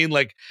know what I mean.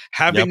 Like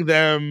having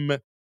them.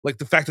 Like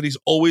the fact that he's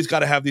always got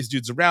to have these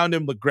dudes around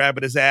him, like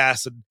grabbing his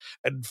ass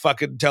and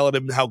fucking telling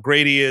him how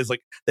great he is, like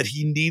that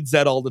he needs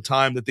that all the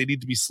time, that they need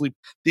to be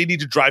they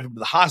need to drive him to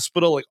the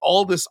hospital, like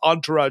all this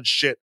entourage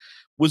shit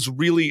was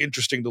really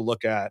interesting to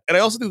look at. And I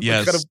also think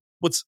kind of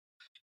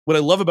what I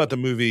love about the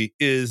movie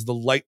is the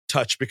light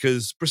touch,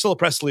 because Priscilla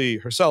Presley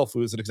herself,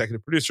 who is an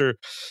executive producer,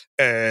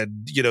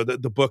 and you know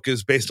the book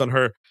is based on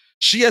her,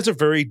 she has a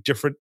very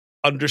different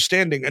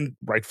understanding, and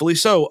rightfully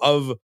so,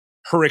 of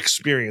her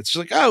experience. She's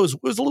like, oh, it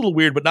was a little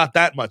weird, but not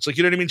that much. Like,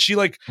 you know what I mean? She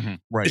like,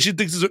 she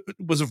thinks it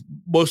was a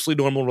mostly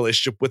normal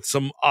relationship with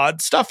some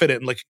odd stuff in it.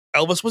 And like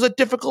Elvis was a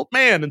difficult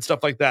man and stuff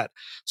like that.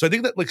 So I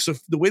think that like, so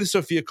the way that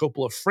Sofia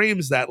Coppola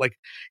frames that, like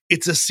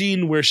it's a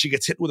scene where she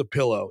gets hit with a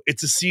pillow.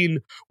 It's a scene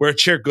where a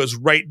chair goes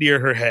right near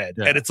her head.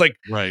 Yeah. And it's like,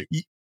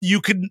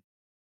 you can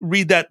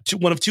read that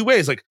one of two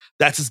ways. Like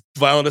that's as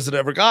violent as it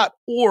ever got,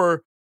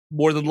 or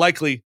more than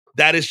likely,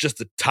 that is just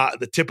the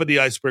tip of the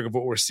iceberg of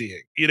what we're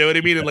seeing. You know what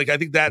I mean? And like, I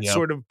think that's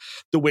sort of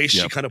the way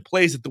she kind of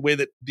plays it, the way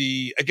that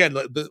the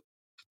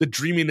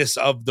dreaminess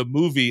of the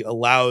movie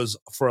allows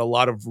for a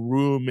lot of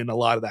room and a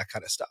lot of that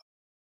kind of stuff.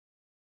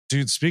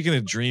 Dude, speaking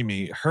of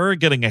dreamy, her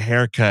getting a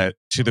haircut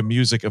to the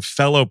music of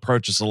fellow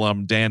Purchase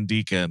alum Dan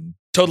Deacon.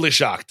 Totally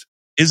shocked.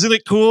 Isn't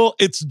it cool?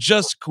 It's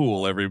just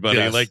cool, everybody.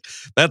 Yes. Like,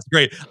 that's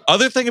great.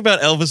 Other thing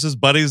about Elvis's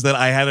buddies that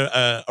I had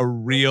a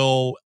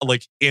real,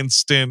 like,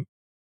 instant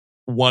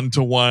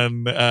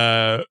one-to-one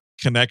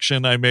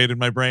connection I made in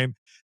my brain.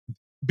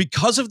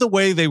 Because of the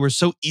way they were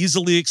so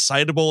easily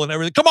excitable and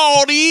everything. Come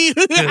on, E!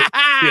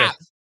 Yeah.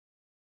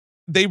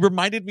 They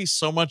reminded me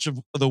so much of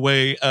the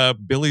way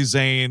Billy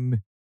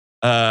Zane,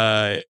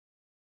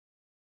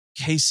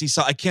 Casey,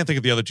 I can't think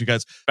of the other two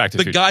guys. Back to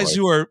the Future guys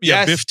Boy. who are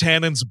Yes. Biff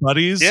Tannen's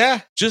buddies.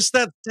 Yeah. Just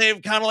that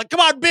same kind of like, come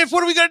on, Biff,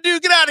 what are we gonna do?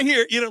 Get out of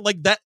here. You know,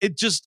 like that. It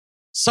just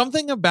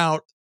something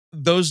about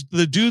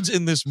the dudes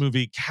in this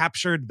movie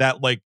captured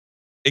that like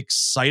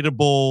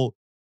excitable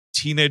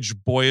teenage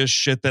boyish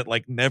shit that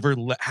like never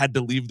had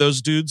to leave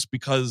those dudes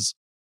because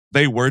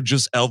they were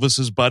just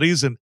Elvis's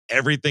buddies and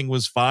everything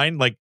was fine.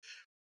 Like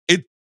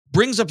it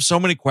brings up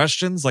so many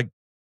questions. Like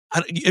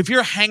if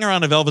you're a hanger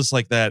on of Elvis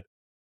like that,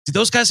 did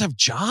those guys have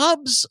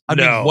jobs? I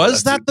mean,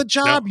 was that the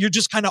job? You're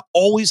just kind of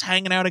always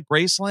hanging out at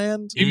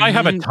Graceland? You might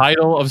have a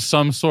title of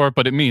some sort,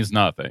 but it means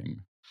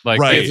nothing.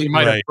 Like he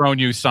might have thrown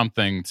you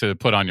something to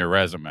put on your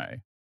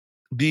resume.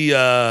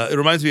 It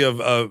reminds me of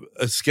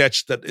a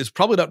sketch that is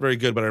probably not very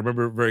good, but I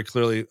remember very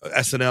clearly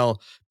SNL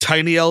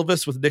Tiny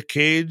Elvis with Nick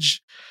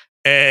Cage.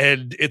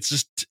 And it's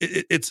just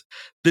it's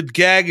the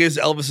gag is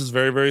Elvis is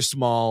very, very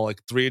small,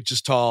 like 3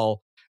 inches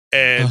tall.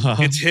 And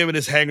it's him and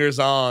his hangers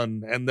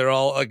on, and they're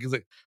all like, he's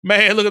like,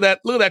 man, look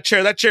at that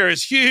chair. That chair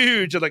is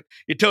huge. And like,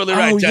 you're totally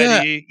right,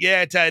 Tiny E.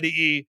 Yeah, Tiny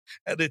E.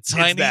 And it's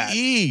Tiny that.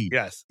 E.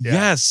 Yes. Yeah.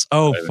 Yes.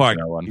 Oh, fuck.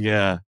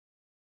 Yeah.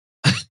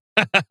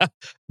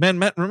 Man,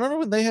 Matt, remember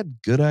when they had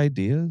good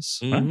ideas?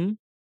 Mm-hmm.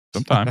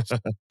 Sometimes.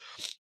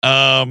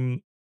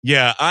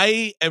 Yeah,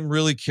 I am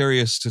really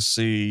curious to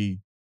see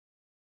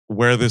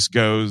where this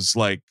goes.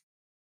 Like,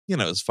 you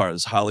know, as far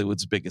as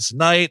Hollywood's biggest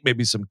night,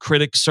 maybe some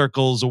critic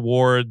circles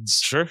awards.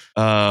 Sure.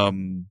 Because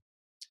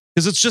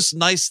it's just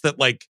nice that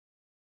like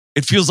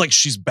it feels like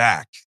she's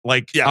back.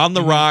 Like on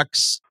the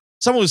rocks.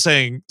 Someone was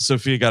saying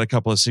Sofia got a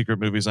couple of secret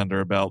movies under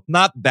her belt.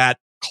 Not that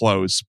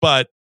close,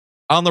 but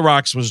On the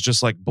Rocks was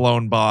just like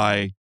blown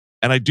by.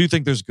 And I do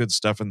think there's good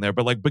stuff in there.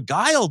 But like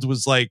Beguiled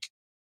was like,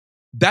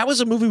 that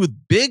was a movie with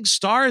big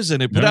stars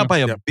in it, put out by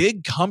a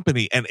big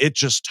company. And it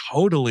just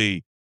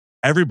totally,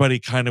 everybody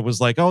kind of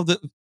was like, oh,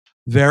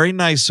 very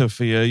nice,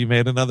 Sofia. You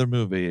made another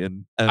movie.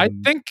 And I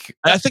think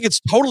it's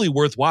totally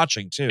worth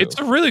watching too. It's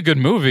a really good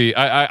movie.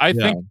 I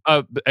think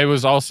it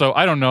was also,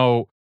 I don't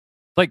know,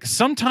 like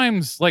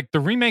sometimes like the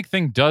remake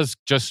thing does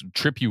just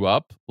trip you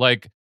up.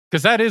 Like,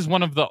 because that is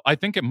one of the, I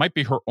think it might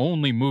be her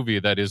only movie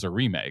that is a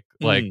remake.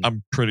 Like,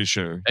 I'm pretty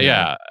sure.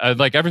 Yeah.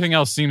 Like everything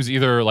else seems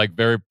either like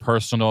very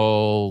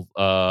personal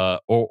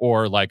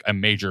or like a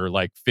major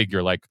like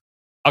figure, like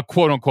a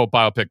quote unquote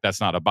biopic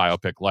that's not a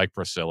biopic, like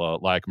Priscilla,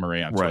 like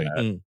Marie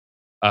Antoinette.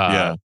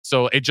 Right.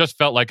 So it just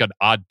felt like an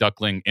odd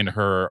duckling in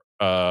her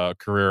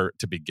career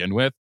to begin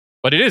with.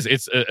 But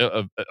it's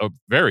a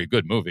very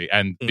good movie.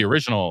 And the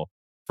original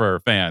for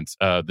fans,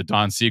 the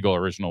Don Siegel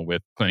original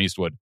with Clint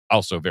Eastwood,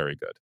 also very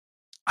good.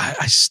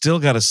 I still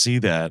got to see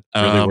that.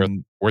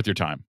 Really worth your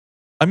time.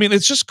 I mean,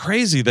 it's just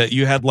crazy that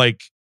you had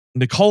like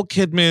Nicole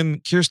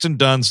Kidman, Kirsten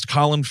Dunst,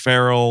 Colin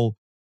Farrell,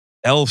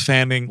 Elle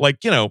Fanning,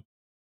 like, you know,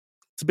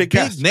 it's a big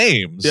cast.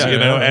 Names, you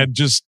know, and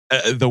just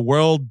the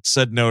world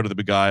said no to The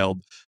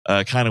Beguiled.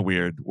 Kind of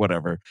weird,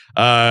 whatever.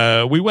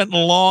 We went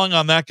long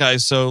on that, guy,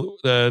 so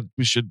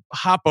we should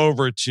hop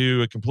over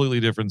to a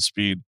completely different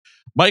speed.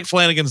 Mike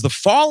Flanagan's The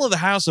Fall of the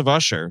House of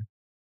Usher.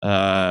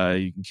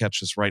 You can catch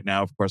this right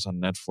now, of course,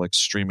 on Netflix,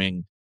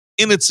 streaming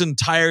in its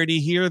entirety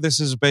here.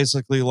 This is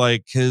basically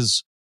like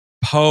his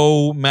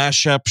Poe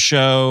mashup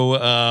show.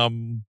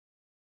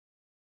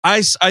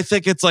 I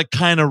think it's like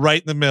kind of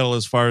right in the middle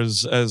as far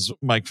as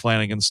Mike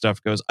Flanagan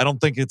stuff goes. I don't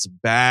think it's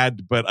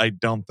bad, but I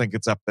don't think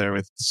it's up there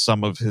with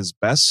some of his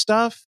best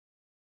stuff.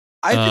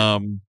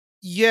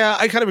 Yeah,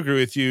 I kind of agree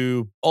with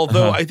you.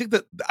 Although I think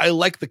that I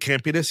like the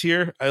campiness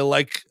here. I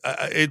like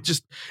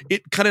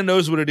it kind of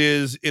knows what it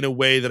is in a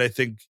way that I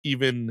think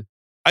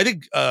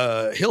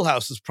Hill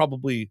House is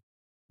probably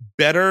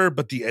better,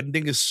 but the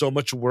ending is so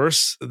much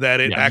worse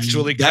that it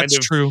actually kind of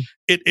true.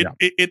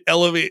 It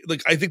elevate.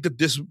 Like I think that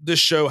this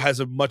show has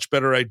a much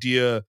better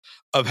idea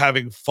of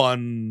having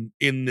fun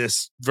in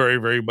this very,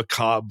 very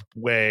macabre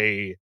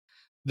way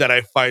that I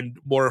find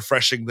more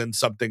refreshing than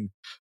something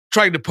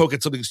trying to poke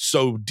at something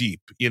so deep.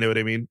 You know what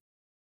I mean?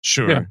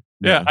 Sure.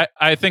 Yeah.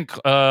 I think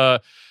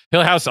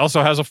Hill House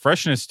also has a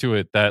freshness to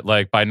it that,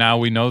 like, by now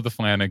we know the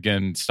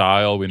Flanagan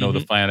style, we know the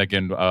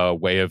Flanagan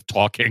way of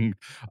talking.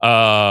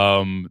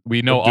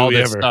 We know all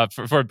this stuff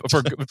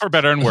for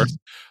better and worse.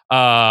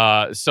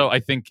 So I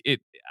think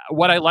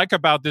what I like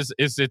about this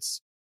is its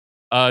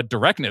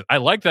directness. I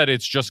like that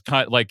it's just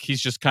kind of like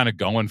he's just kind of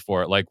going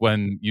for it. Like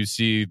when you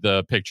see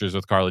the pictures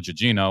with Carla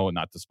Gugino,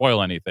 not to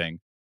spoil anything,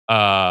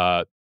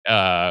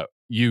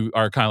 you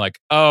are kind of like,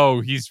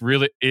 oh,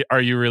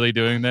 are you really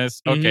doing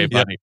this? Okay,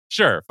 buddy.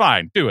 Sure,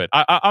 fine, do it.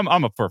 I'm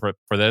up for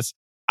this.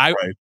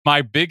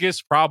 My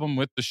biggest problem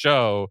with the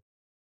show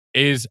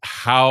is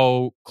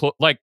how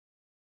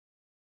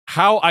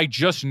I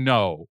just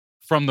know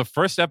from the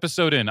first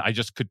episode in, I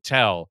just could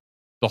tell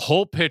the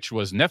whole pitch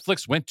was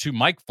Netflix went to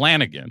Mike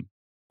Flanagan,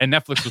 and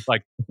Netflix was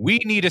like, "We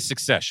need a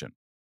Succession."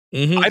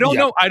 I don't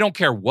know. I don't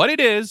care what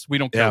it is. We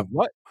don't care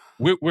what.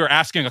 We're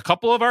asking a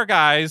couple of our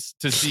guys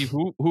to see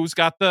who's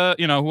got the,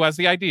 who has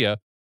the idea.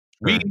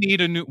 Sure.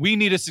 We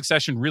need a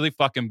Succession really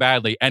fucking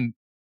badly. And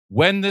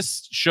when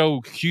this show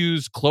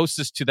cues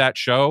closest to that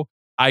show,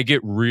 I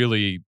get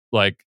really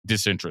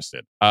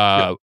disinterested.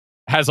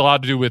 Has a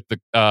lot to do with the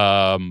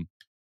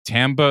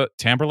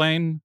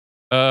Tamberlane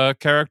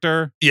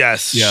character.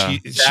 Yes. Yeah.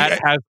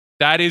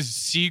 That is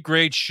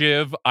C-grade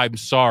Shiv. I'm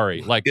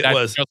sorry.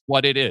 That's just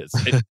what it is.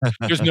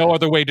 There's no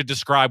other way to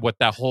describe what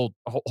that whole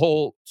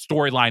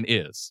storyline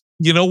is.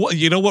 You know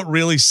what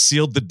really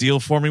sealed the deal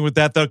for me with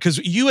that, though? Because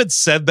you had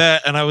said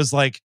that, and I was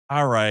like,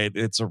 all right,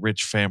 it's a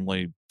rich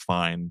family.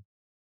 Fine.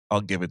 I'll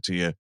give it to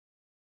you.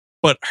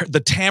 But the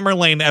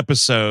Tamerlane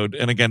episode,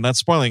 and again, not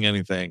spoiling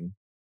anything,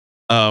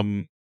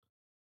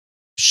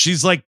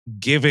 she's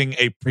giving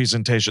a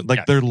presentation,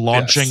 they're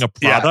launching a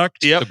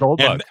product, the gold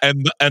bug.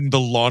 and the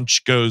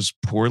launch goes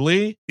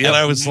poorly, and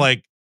I was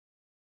like,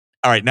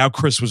 all right, now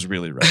Chris was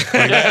really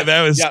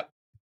right.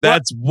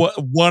 That's what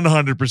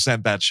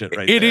 100% that shit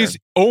right there. It is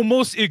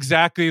almost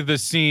exactly the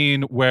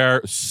scene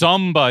where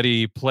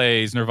somebody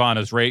plays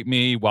Nirvana's "Rape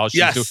Me" while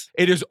she's doing.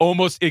 It is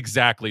almost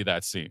exactly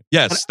that scene.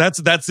 Yes, that's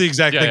the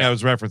exact thing I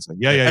was referencing.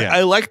 Yeah.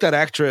 I like that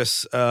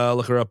actress.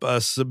 Look her up,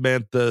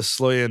 Samantha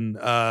Sloyan.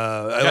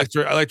 I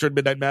liked her in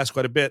Midnight Mass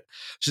quite a bit.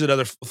 She's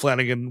another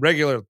Flanagan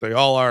regular. They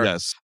all are.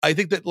 Yes. I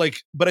think that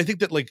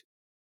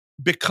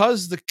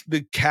because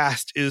the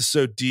cast is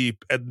so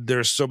deep and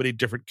there's so many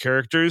different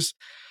characters,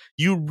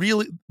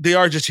 they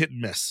are just hit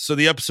and miss. So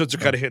the episodes are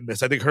kind of hit and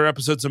miss. I think her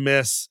episode's a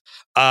miss.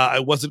 I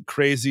wasn't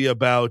crazy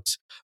about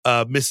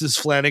Mrs.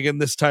 Flanagan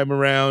this time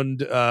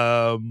around.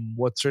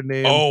 What's her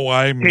name? Oh,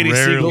 I'm Katie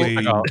rarely,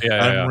 Siegel.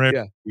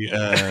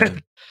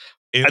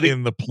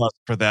 in the plus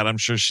for that. I'm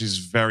sure she's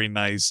very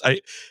nice.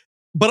 I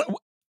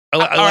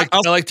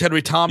liked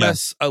Henry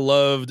Thomas. Yeah. I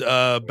loved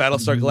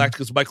Battlestar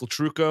Galactica's Michael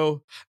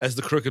Trucco as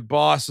the crooked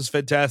boss was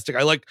fantastic.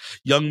 I like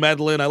young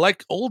Madeline. I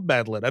like old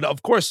Madeline, and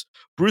of course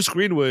Bruce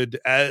Greenwood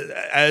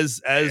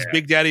as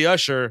Big Daddy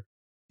Usher.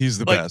 He's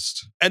the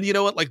best. And you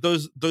know what?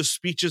 Those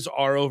speeches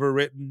are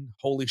overwritten.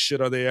 Holy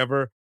shit, are they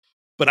ever?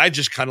 But I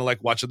just kind of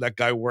like watching that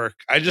guy work.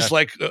 I just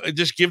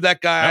just give that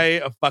guy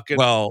a fucking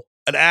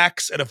an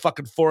axe and a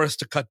fucking forest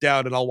to cut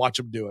down, and I'll watch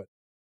him do it.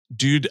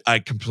 Dude, I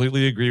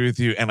completely agree with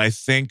you. And I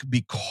think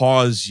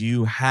because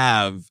you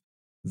have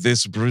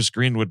this Bruce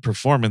Greenwood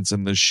performance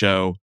in this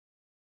show,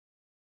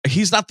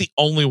 he's not the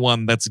only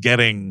one that's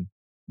getting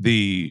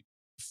the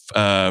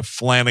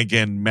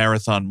Flanagan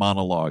marathon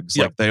monologues.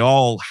 Yep. They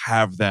all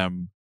have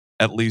them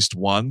at least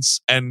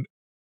once. And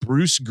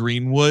Bruce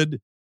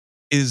Greenwood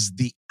is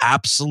the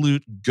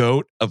absolute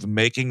goat of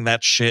making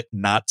that shit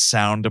not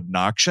sound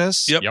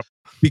obnoxious. Yep.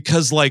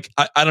 Because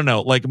I don't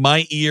know,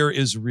 my ear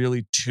is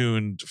really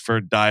tuned for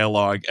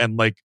dialogue,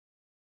 and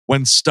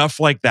when stuff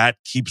like that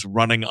keeps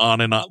running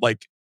on and on,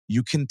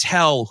 you can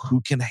tell who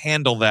can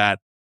handle that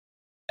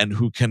and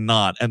who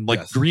cannot. And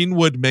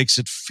Greenwood makes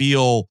it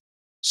feel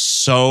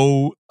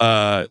so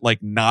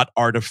not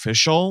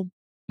artificial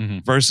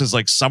versus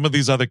some of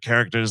these other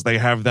characters, they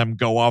have them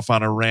go off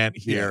on a rant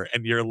here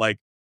and you're like,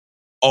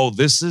 oh,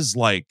 this is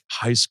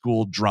high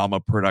school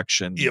drama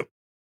production.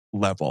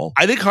 Level.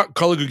 I think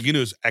Carla Gugino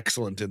is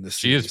excellent in this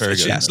series.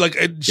 She is very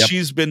good.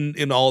 She's been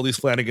in all these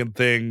Flanagan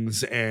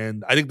things,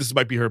 and I think this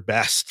might be her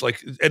best.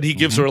 And he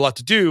gives her a lot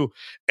to do,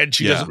 and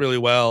she does it really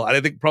well. And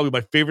I think probably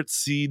my favorite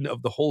scene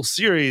of the whole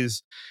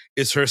series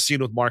is her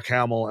scene with Mark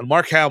Hamill. And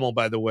Mark Hamill,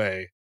 by the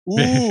way,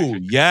 ooh,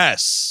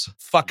 yes,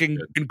 fucking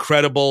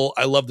incredible.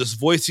 I love this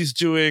voice he's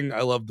doing.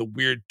 I love the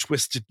weird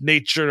twisted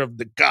nature of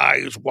the guy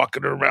who's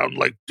walking around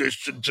like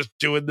this and just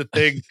doing the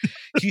thing.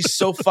 He's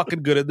so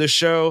fucking good at this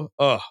show.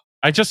 Oh.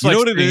 I just like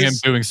seeing him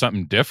doing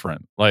something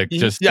different.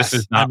 This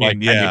is not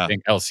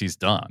anything else he's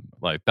done.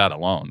 That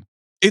alone.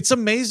 It's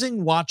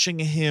amazing watching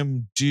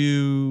him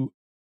do.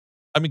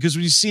 Because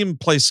when you see him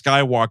play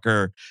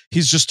Skywalker,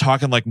 he's just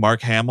talking like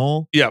Mark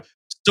Hamill. Yeah.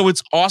 So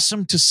it's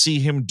awesome to see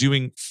him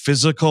doing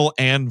physical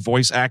and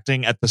voice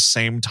acting at the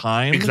same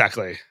time.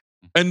 Exactly.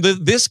 And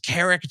this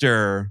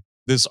character,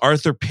 this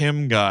Arthur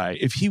Pym guy,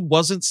 if he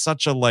wasn't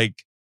such a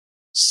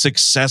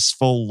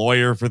successful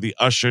lawyer for the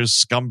Ushers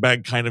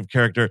scumbag kind of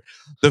character,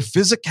 the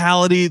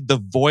physicality, the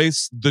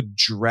voice, the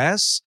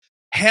dress,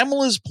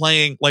 Hamill is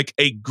playing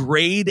a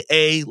grade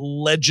A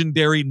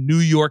legendary New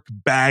York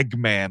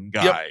bagman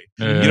guy.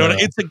 Yep. You know,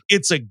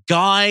 it's a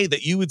guy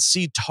that you would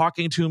see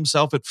talking to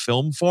himself at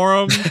Film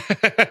Forum.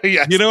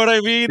 Yes. You know what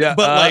I mean? Yeah,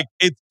 but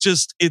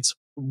it's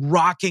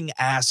rocking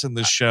ass in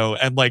the show.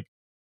 And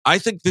I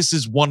think this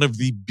is one of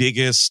the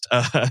biggest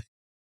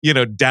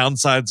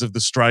downsides of the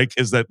strike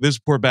is that this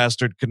poor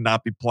bastard could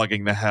not be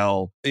plugging the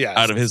hell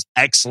out of his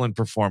excellent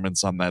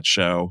performance on that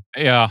show.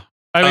 Yeah.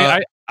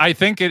 I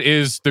think it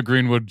is the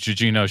Greenwood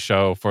Gugino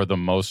show for the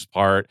most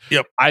part.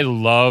 Yep. I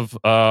love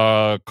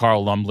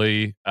Carl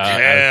Lumbly.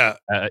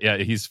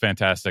 He's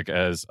fantastic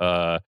as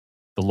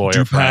the lawyer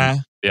Dupin. friend.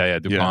 Yeah,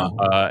 Dupin.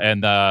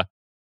 And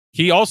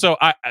he also,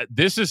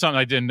 this is something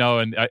I didn't know,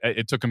 and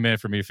it took a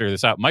minute for me to figure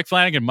this out. Mike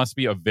Flanagan must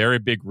be a very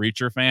big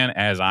Reacher fan,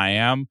 as I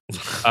am,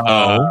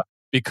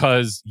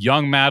 because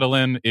young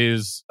Madeline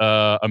is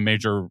a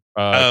major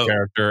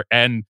character,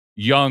 and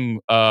young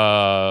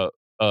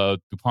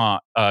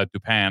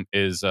Dupin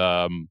is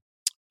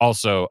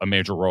also a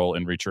major role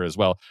in Reacher as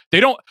well.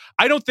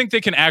 I don't think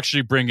they can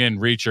actually bring in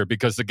Reacher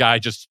because the guy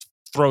just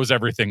throws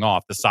everything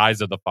off, the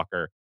size of the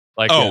fucker.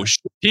 Like,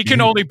 he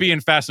can only be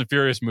in Fast and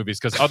Furious movies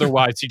because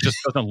otherwise he just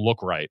doesn't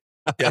look right.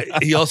 Yeah,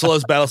 he also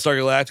has Battlestar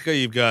Galactica.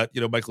 You've got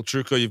Michael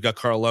Trucco. You've got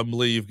Carl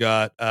Lumbly. You've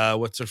got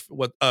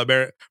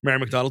Mary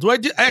McDonald. Who I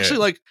actually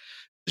like.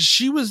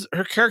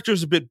 Her character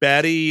is a bit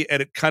batty,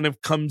 and it kind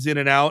of comes in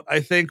and out.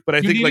 I think, but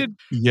I think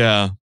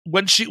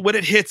when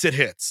it hits, it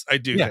hits. I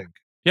do think.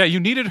 Yeah,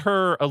 you needed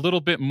her a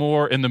little bit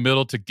more in the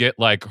middle to get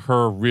like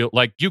her real.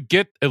 Like you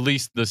get at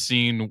least the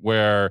scene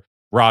where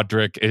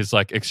Roderick is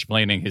like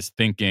explaining his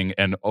thinking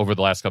and over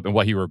the last couple and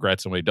what he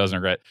regrets and what he doesn't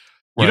regret.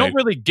 You don't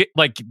really get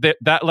like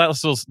that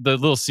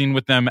little scene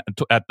with them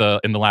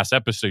in the last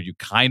episode. You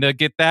kind of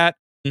get that,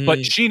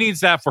 but she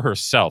needs that for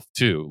herself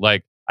too.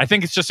 Like I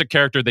think it's just a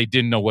character they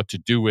didn't know what to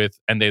do with,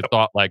 and they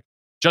thought like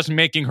just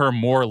making her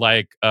more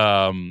like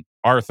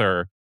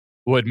Arthur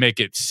would make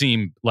it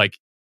seem like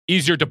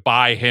easier to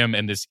buy him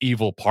and this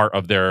evil part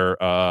of their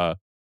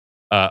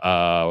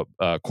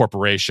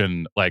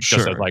corporation. Like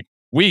just as, like.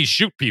 We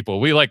shoot people.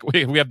 We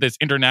have this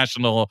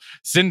international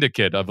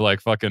syndicate of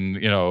like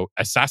fucking,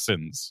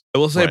 assassins. I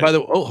will say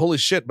holy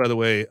shit, by the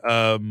way,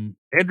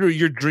 Andrew,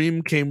 your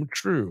dream came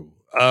true.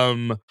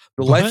 The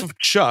Life of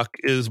Chuck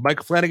is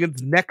Mike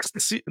Flanagan's next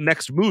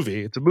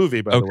movie. It's a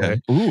movie, by the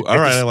way. Ooh, all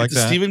right. I like that.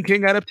 It's a Stephen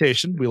King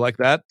adaptation. We like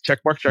that. Check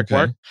mark.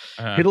 Tom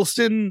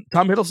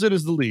Hiddleston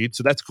is the lead,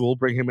 so that's cool.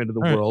 Bring him into the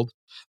world.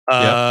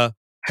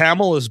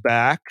 Hamill is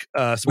back.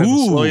 Samantha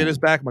Sloyan is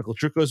back. Michael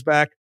Trucco is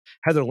back.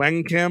 Heather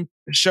Langenkamp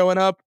is showing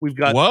up. We've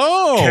got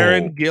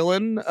Karen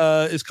Gillan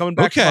is coming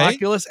back from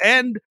Oculus.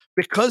 And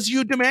because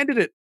you demanded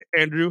it,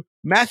 Andrew,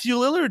 Matthew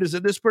Lillard is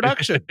in this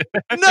production.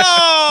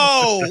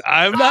 No!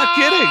 I'm not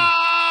kidding.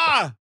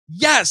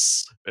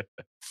 Yes.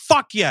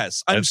 Fuck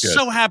yes. I'm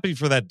so happy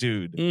for that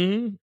dude.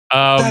 Mm-hmm.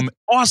 That's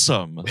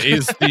awesome.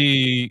 Is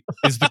the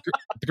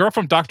girl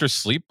from Dr.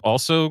 Sleep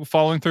also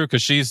following through?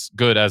 Because she's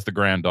good as the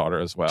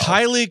granddaughter as well.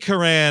 Kylie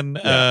Curran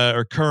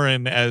or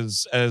Curran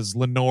as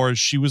Lenore.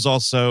 She's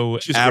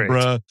Abra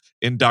great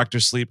in Dr.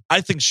 Sleep. I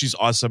think she's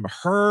awesome.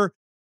 Her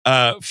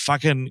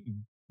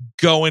fucking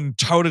going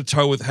toe to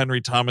toe with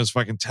Henry Thomas,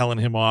 fucking telling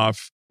him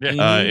off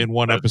in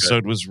one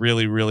episode was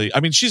really, really.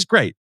 I mean, she's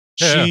great.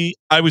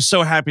 I was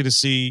so happy to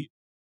see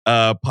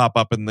pop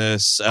up in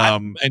this.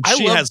 And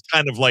she has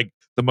kind of like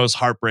the most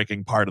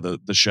heartbreaking part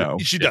of the show.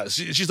 She does.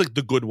 She's like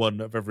the good one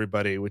of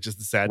everybody, which is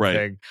the sad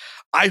thing.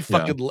 I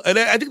fucking and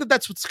I think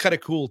that's what's kind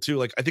of cool too.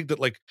 Like I think that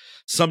like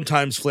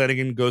sometimes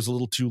Flanagan goes a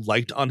little too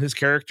light on his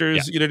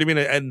characters. You know what I mean?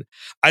 And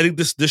I think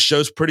this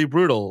show's pretty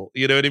brutal.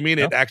 You know what I mean?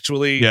 It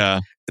actually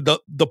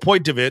the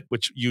point of it,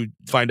 which you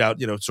find out,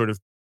 sort of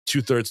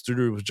 2/3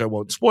 through, which I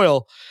won't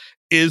spoil,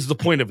 is the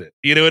point of it.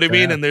 You know what I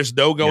mean? And there's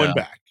no going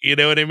back. You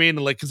know what I mean?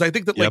 Like because I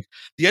think that like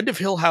the end of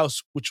Hill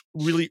House, which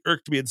really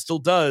irked me and still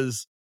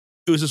does.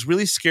 It was this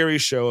really scary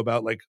show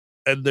about like,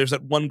 and there's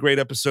that one great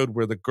episode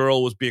where the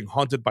girl was being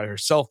haunted by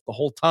herself the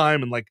whole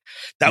time. And like,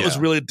 that was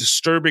really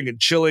disturbing and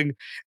chilling.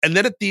 And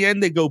then at the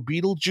end, they go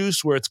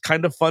Beetlejuice, where it's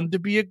kind of fun to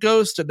be a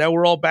ghost. And now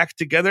we're all back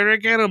together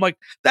again. I'm like,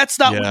 that's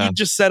not what you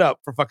just set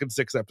up for fucking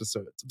 6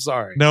 episodes. I'm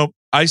sorry. No,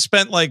 I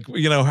spent like,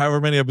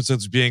 however many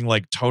episodes being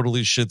like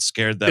totally shit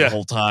scared that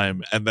whole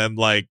time. And then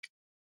like,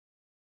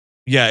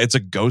 it's a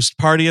ghost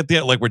party at the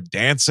end. Like we're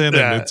dancing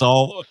and it's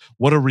all,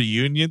 what a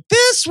reunion.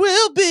 This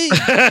will be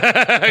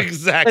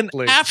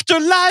exactly an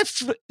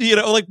afterlife.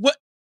 Like what?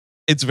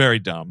 It's very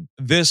dumb.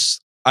 This,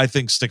 I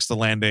think, sticks the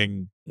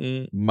landing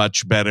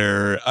much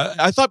better.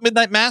 I thought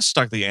Midnight Mass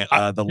stuck the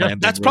landing.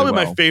 That's really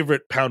probably my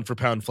favorite pound for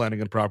pound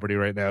Flanagan property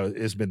right now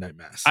is Midnight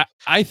Mass.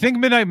 I think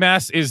Midnight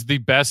Mass is the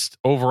best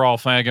overall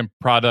Flanagan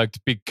product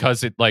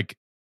because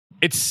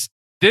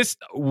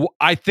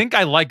I think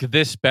I like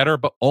this better,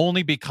 but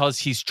only because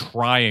he's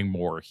trying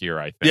more here,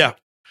 I think. Yeah.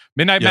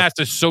 Midnight Mass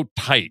is so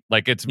tight.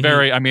 Like, it's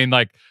very, I mean,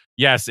 like,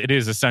 yes, it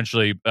is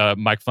essentially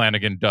Mike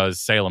Flanagan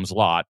does Salem's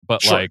Lot,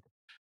 but like,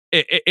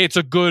 it's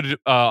a good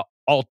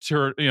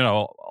alternative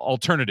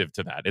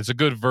to that. It's a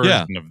good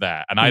version of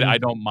that. And I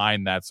don't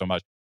mind that so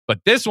much. But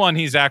this one,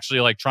 he's actually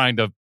like trying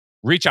to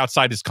reach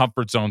outside his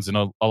comfort zones in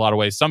a lot of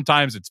ways.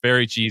 Sometimes it's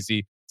very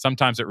cheesy.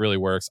 Sometimes it really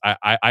works.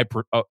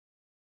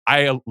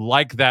 I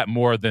like that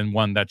more than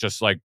one that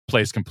just like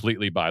plays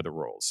completely by the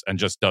rules and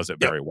just does it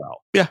very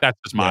well. Yeah. That's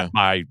just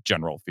my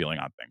general feeling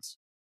on things.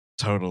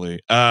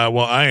 Totally. Well,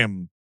 I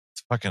am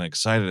fucking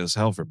excited as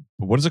hell for,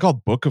 what is it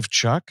called? Book of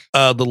Chuck?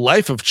 The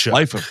Life of Chuck.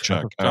 Life of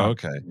Chuck. Oh,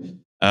 okay.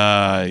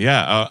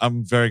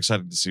 I'm very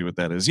excited to see what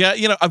that is.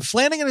 Yeah,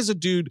 Flanagan is a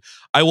dude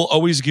I will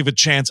always give a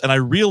chance, and I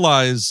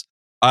realize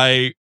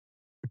I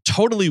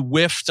totally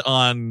whiffed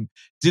on.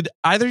 Did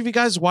either of you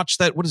guys watch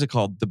that? What is it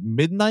called? The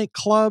Midnight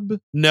Club?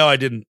 No, I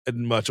didn't.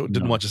 Didn't watch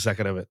a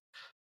second of it.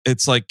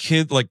 It's like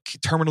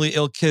terminally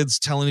ill kids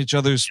telling each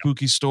other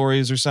spooky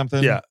stories or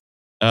something. Yeah.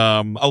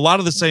 A lot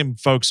of the same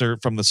folks are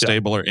from the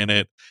stable are in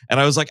it, and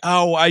I was like,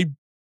 oh, I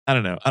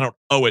don't know. I don't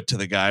owe it to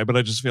the guy, but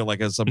I just feel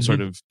like as some sort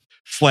of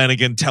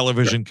Flanagan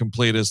television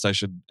completist, I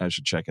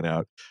should check it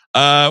out.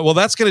 Well,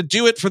 that's going to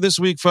do it for this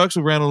week, folks.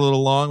 We ran a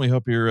little long. We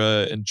hope you're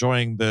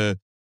enjoying the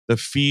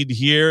feed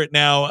here.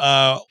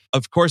 Now,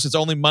 of course, it's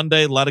only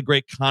Monday. A lot of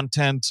great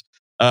content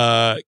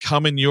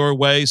coming your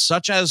way,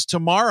 such as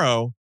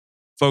tomorrow,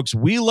 folks.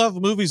 We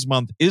Love Movies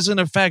Month is in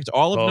effect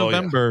all of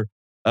November.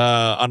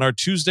 On our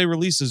Tuesday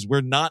releases,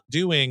 we're not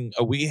doing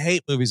a We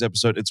Hate Movies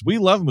episode. It's We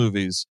Love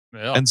Movies.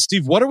 Yeah. And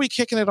Steve, what are we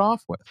kicking it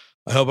off with?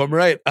 I hope I'm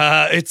right.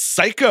 It's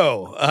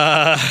Psycho.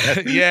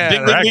 Yeah.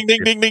 Ding, ding,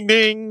 ding, ding, ding,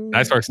 ding.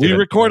 Nice work, Steven. We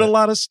record a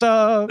lot of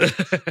stuff.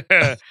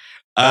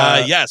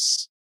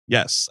 Yes.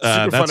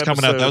 That's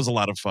coming out. That was a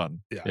lot of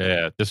fun.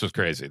 Yeah. This was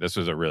crazy. This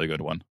was a really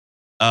good one.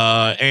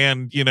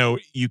 And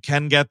you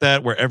can get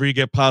that wherever you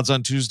get pods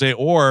on Tuesday,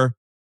 or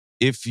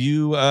if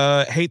you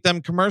hate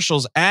them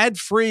commercials,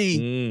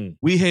 ad-free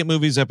We Hate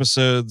Movies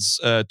episodes,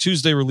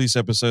 Tuesday release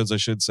episodes, I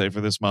should say,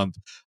 for this month,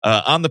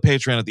 on the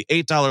Patreon at the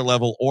 $8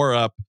 level or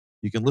up.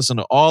 You can listen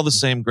to all the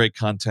same great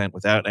content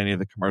without any of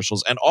the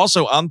commercials. And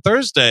also on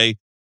Thursday,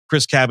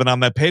 Chris Cabin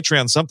on that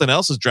Patreon, something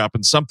else is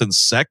dropping, something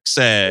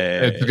sexy.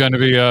 It's going to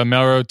be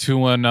Melrose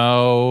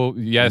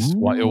 210. Yes,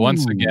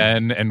 once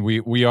again. And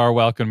we are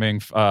welcoming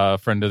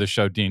friend of the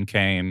show, Dean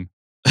Cain,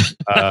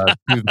 to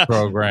the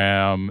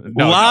program.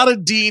 A lot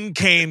of Dean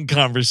Cain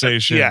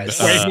conversation. Yes,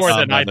 way more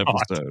than I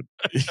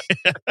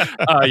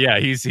thought. Yeah,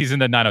 he's in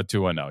the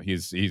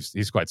 90210.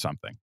 He's quite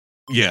something.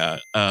 Yeah.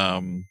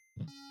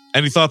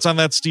 Any thoughts on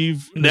that,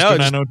 Steve? No,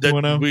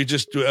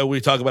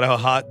 we talk about how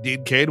hot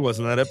Dean Cain was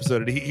in that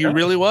episode. He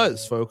really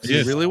was, folks. He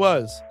really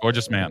was.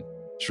 Gorgeous man.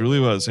 Truly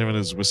was. Him and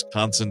his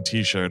Wisconsin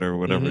t-shirt or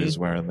whatever he's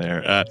wearing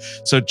there.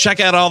 So check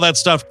out all that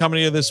stuff coming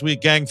to you this week,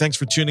 gang. Thanks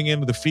for tuning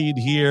in to the feed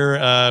here.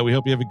 We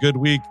hope you have a good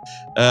week.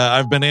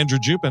 I've been Andrew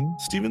Jupin.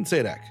 Steven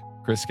Sadak.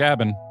 Chris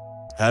Cabin.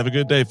 Have a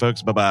good day,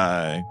 folks.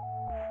 Bye-bye.